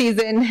 Election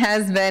season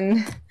has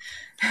been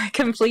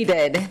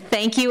completed.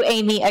 Thank you,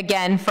 Amy,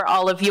 again for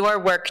all of your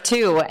work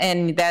too,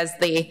 and as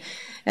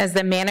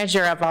the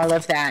manager of all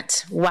of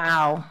that.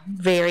 Wow,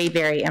 very,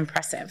 very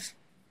impressive.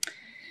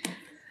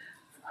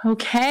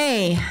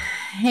 Okay,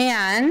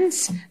 and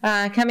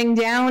coming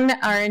down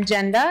our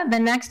agenda, the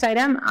next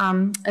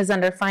item is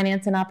under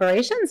Finance and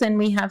Operations, and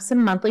we have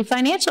some monthly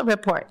financial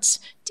reports.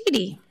 Dee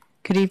Dee.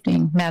 Good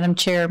evening, Madam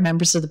Chair,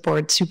 members of the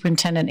board,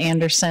 Superintendent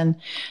Anderson.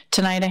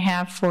 Tonight I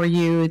have for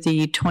you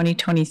the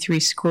 2023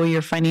 school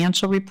year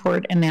financial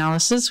report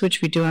analysis,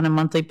 which we do on a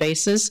monthly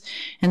basis,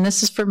 and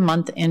this is for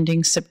month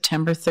ending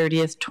September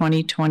 30th,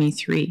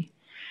 2023.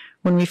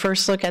 When we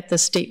first look at the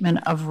statement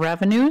of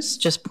revenues,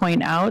 just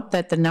point out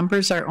that the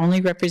numbers are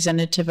only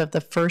representative of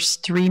the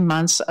first 3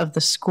 months of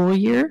the school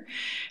year,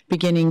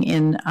 beginning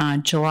in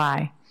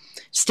July.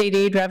 State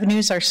aid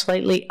revenues are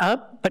slightly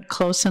up, but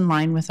close in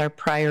line with our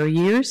prior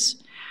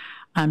years.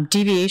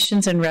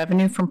 Deviations in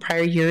revenue from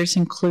prior years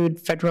include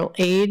federal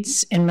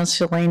aids and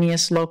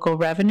miscellaneous local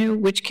revenue,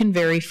 which can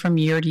vary from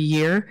year to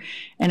year,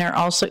 and are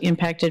also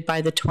impacted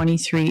by the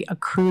 23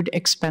 accrued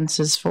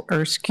expenses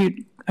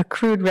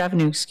accrued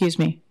revenue, excuse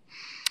me.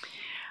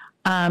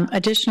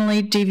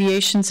 Additionally,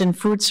 deviations in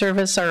food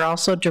service are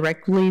also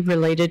directly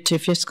related to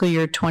fiscal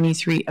year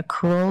 23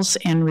 accruals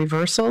and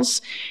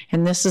reversals,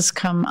 and this has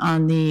come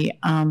on the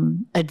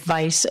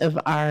advice of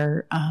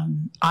our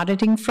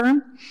auditing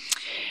firm.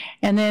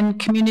 And then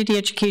community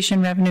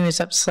education revenue is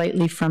up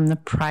slightly from the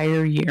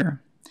prior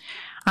year.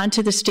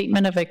 Onto the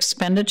statement of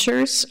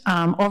expenditures.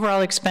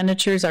 Overall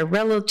expenditures are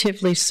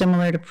relatively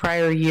similar to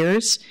prior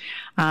years.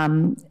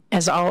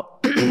 As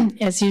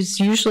is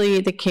usually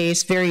the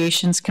case,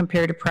 variations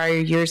compared to prior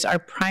years are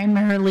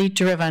primarily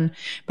driven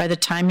by the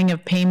timing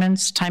of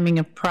payments, timing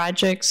of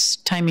projects,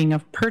 timing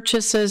of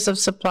purchases of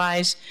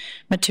supplies,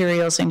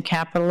 materials, and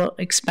capital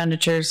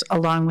expenditures,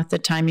 along with the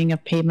timing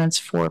of payments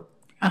for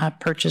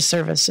purchase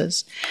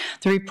services.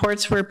 The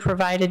reports were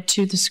provided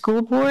to the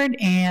school board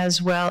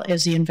as well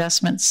as the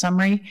investment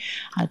summary.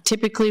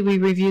 Typically, we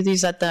review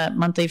these at the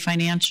monthly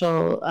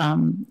financial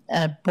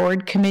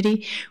board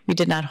committee. We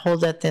did not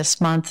hold that this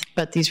month,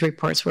 but these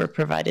reports were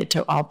provided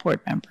to all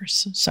board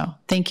members. So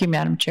thank you,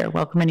 Madam Chair.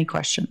 Welcome any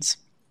questions.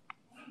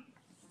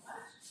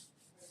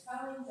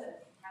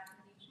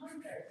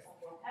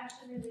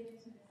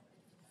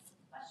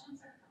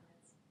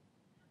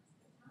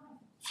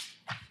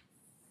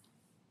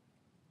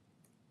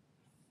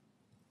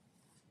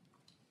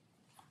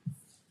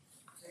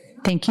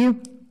 Thank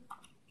you.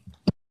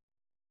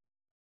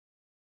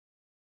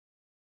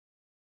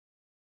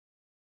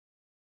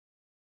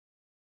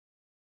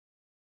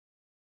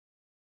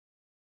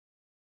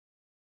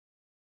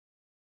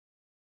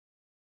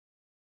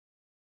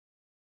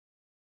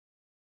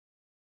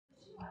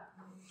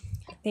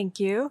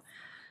 Thank you.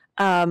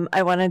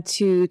 I wanted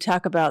to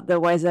talk about the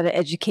Wayzata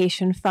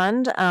Education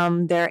Fund.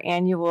 Their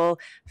annual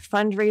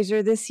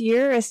fundraiser this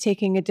year is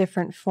taking a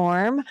different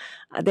form.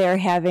 They're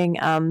having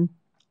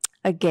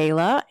a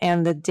gala,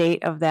 and the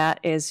date of that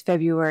is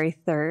February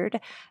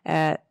 3rd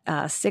at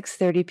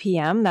 6:30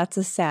 p.m. That's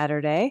a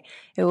Saturday.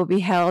 It will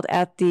be held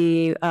at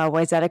the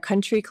Wayzata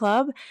Country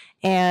Club,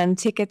 and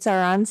tickets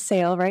are on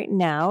sale right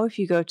now. If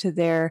you go to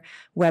their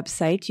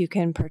website, you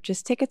can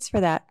purchase tickets for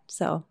that.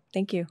 So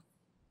thank you.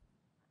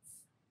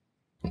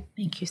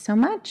 Thank you so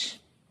much.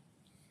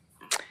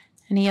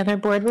 Any other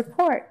board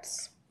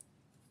reports?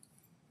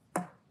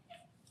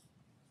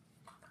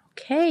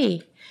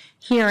 Okay.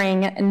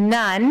 Hearing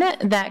none,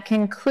 that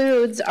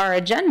concludes our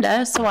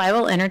agenda, so I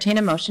will entertain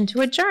a motion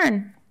to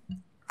adjourn.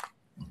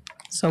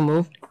 So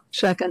moved.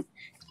 Second.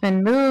 It's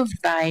been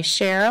moved by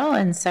Cheryl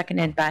and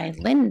seconded by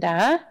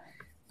Linda.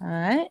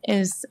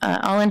 Is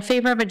all in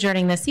favor of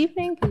adjourning this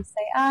evening? Please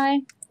say aye.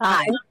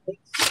 Aye.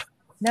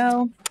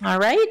 No. All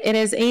right. It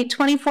is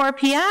 8:24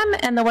 p.m.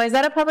 and the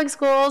Wayzata Public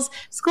Schools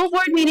School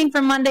Board meeting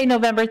for Monday,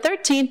 November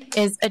 13th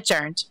is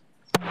adjourned.